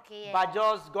 Yeah, okay, yeah. But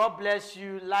just God bless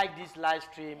you. Like this live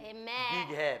stream. Amen.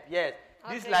 Big help. Yes,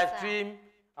 okay, this live stream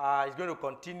is going to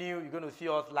continue. You're going to see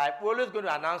us live. We're always going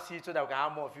to announce it so that we can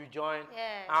have more of you join.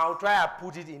 Yes. I'll try to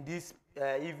put it in this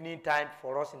evening time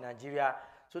for us in Nigeria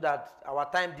so that our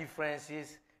time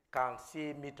differences can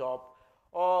still meet up.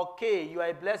 Okay, you are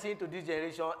a blessing to this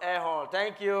generation.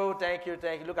 Thank you, thank you,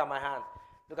 thank you. Look at my hand.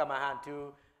 Look at my hand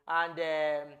too. And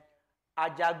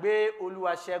Ajagbe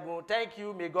Oluwasegun, thank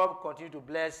you. May God continue to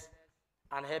bless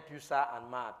and help you, sir and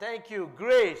ma. Thank you.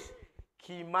 Grace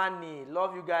Kimani,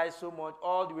 love you guys so much,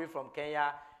 all the way from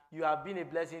Kenya. You have been a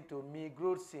blessing to me.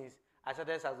 Growth since I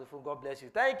started saxophone. God bless you.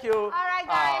 Thank you. All right,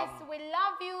 guys. We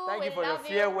love you. Thank you for your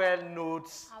farewell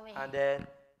notes. And then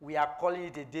we are calling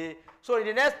it a day. So in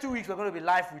the next 2 weeks, we're going to be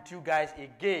live with you guys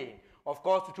again. Of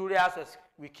course, tutorials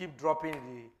we keep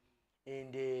dropping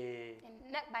in the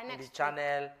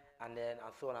channel, and then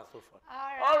and so on and so forth.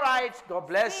 All right. God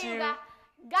bless you.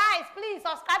 Guys, please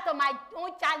subscribe to my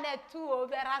own channel too.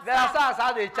 Verasas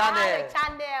has a channel. I have a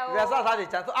channel. Verasas has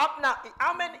a channel. So up now,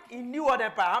 how many in New World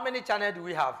Empire? How many channels do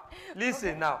we have?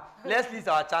 Listen now. Let's list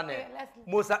our channel.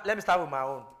 Okay, let me start with my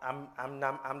own.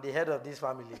 I'm the head of this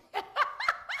family.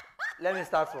 Let me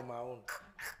start from my own.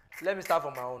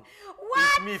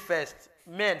 What? It's me first.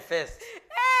 Men first.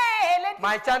 Hey,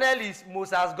 my channel is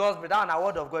MOSAX Gospel. That one a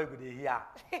word of God you could hear.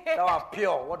 That one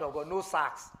pure word of God. No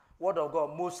sax. Word of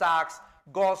God. MOSAX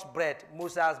God's bread.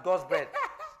 MOSAX God's bread.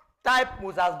 Type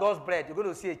MOSAX God's bread. You're going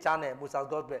to see a channel, MOSAX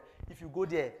God's bread. If you go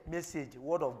there, message,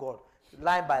 word of God,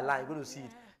 line by line, you're going to see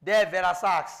it. There,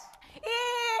 Verasax.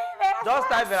 Just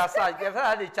type Verasax. If I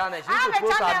had a channel, she needs to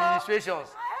post administrations.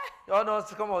 You know,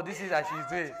 come on, this is that she's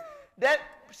doing. Then,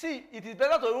 see, it is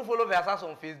better to even follow Verasax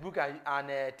on Facebook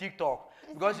and TikTok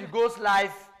because she goes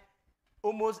live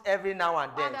almost every now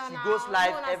and then. She goes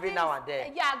live every now and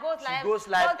then. Yeah, she goes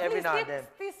live every now and then.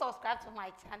 Please subscribe to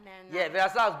my channel. Now. Yeah,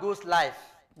 Verasax goes live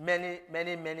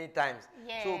many times.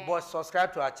 Yeah. So, but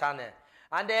subscribe to our channel.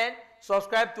 And then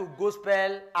subscribe to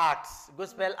Gospel Acts.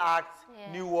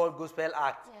 Yeah. Newworld Gospel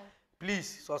Acts. Yeah.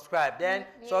 Please subscribe. Then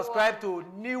subscribe to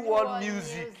Newworld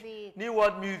Music.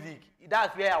 Newworld Music.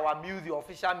 That's where our music,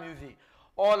 official music,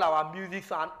 all our music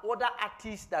and other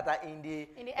artists that are in the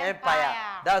empire.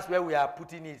 That's where we are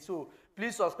putting it. So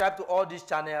please subscribe to all these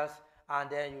channels, and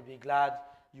then you'll be glad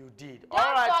you did.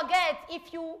 Don't forget,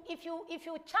 if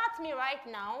you chat me right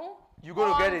now, you're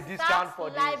going to get a discount for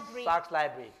the MOSAX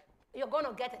library. You're going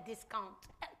to get a discount,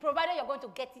 provided you're going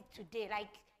to get it today. Like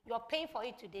you're paying for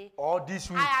it today. Or this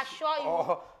week. I assure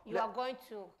you, you are going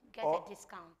to get a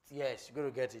discount. Yes, you're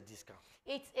going to get a discount.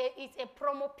 It's a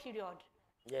promo period.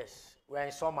 Yes, we're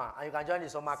in summer, and you can join the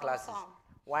summer classes.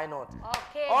 Why not?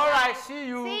 Okay. All right, see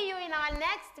you. See you in our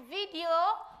next video.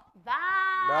 Bye.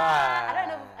 Bye.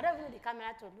 I don't even know the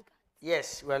camera to look at.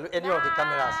 Yes, well, any of the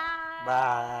cameras.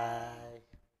 Bye.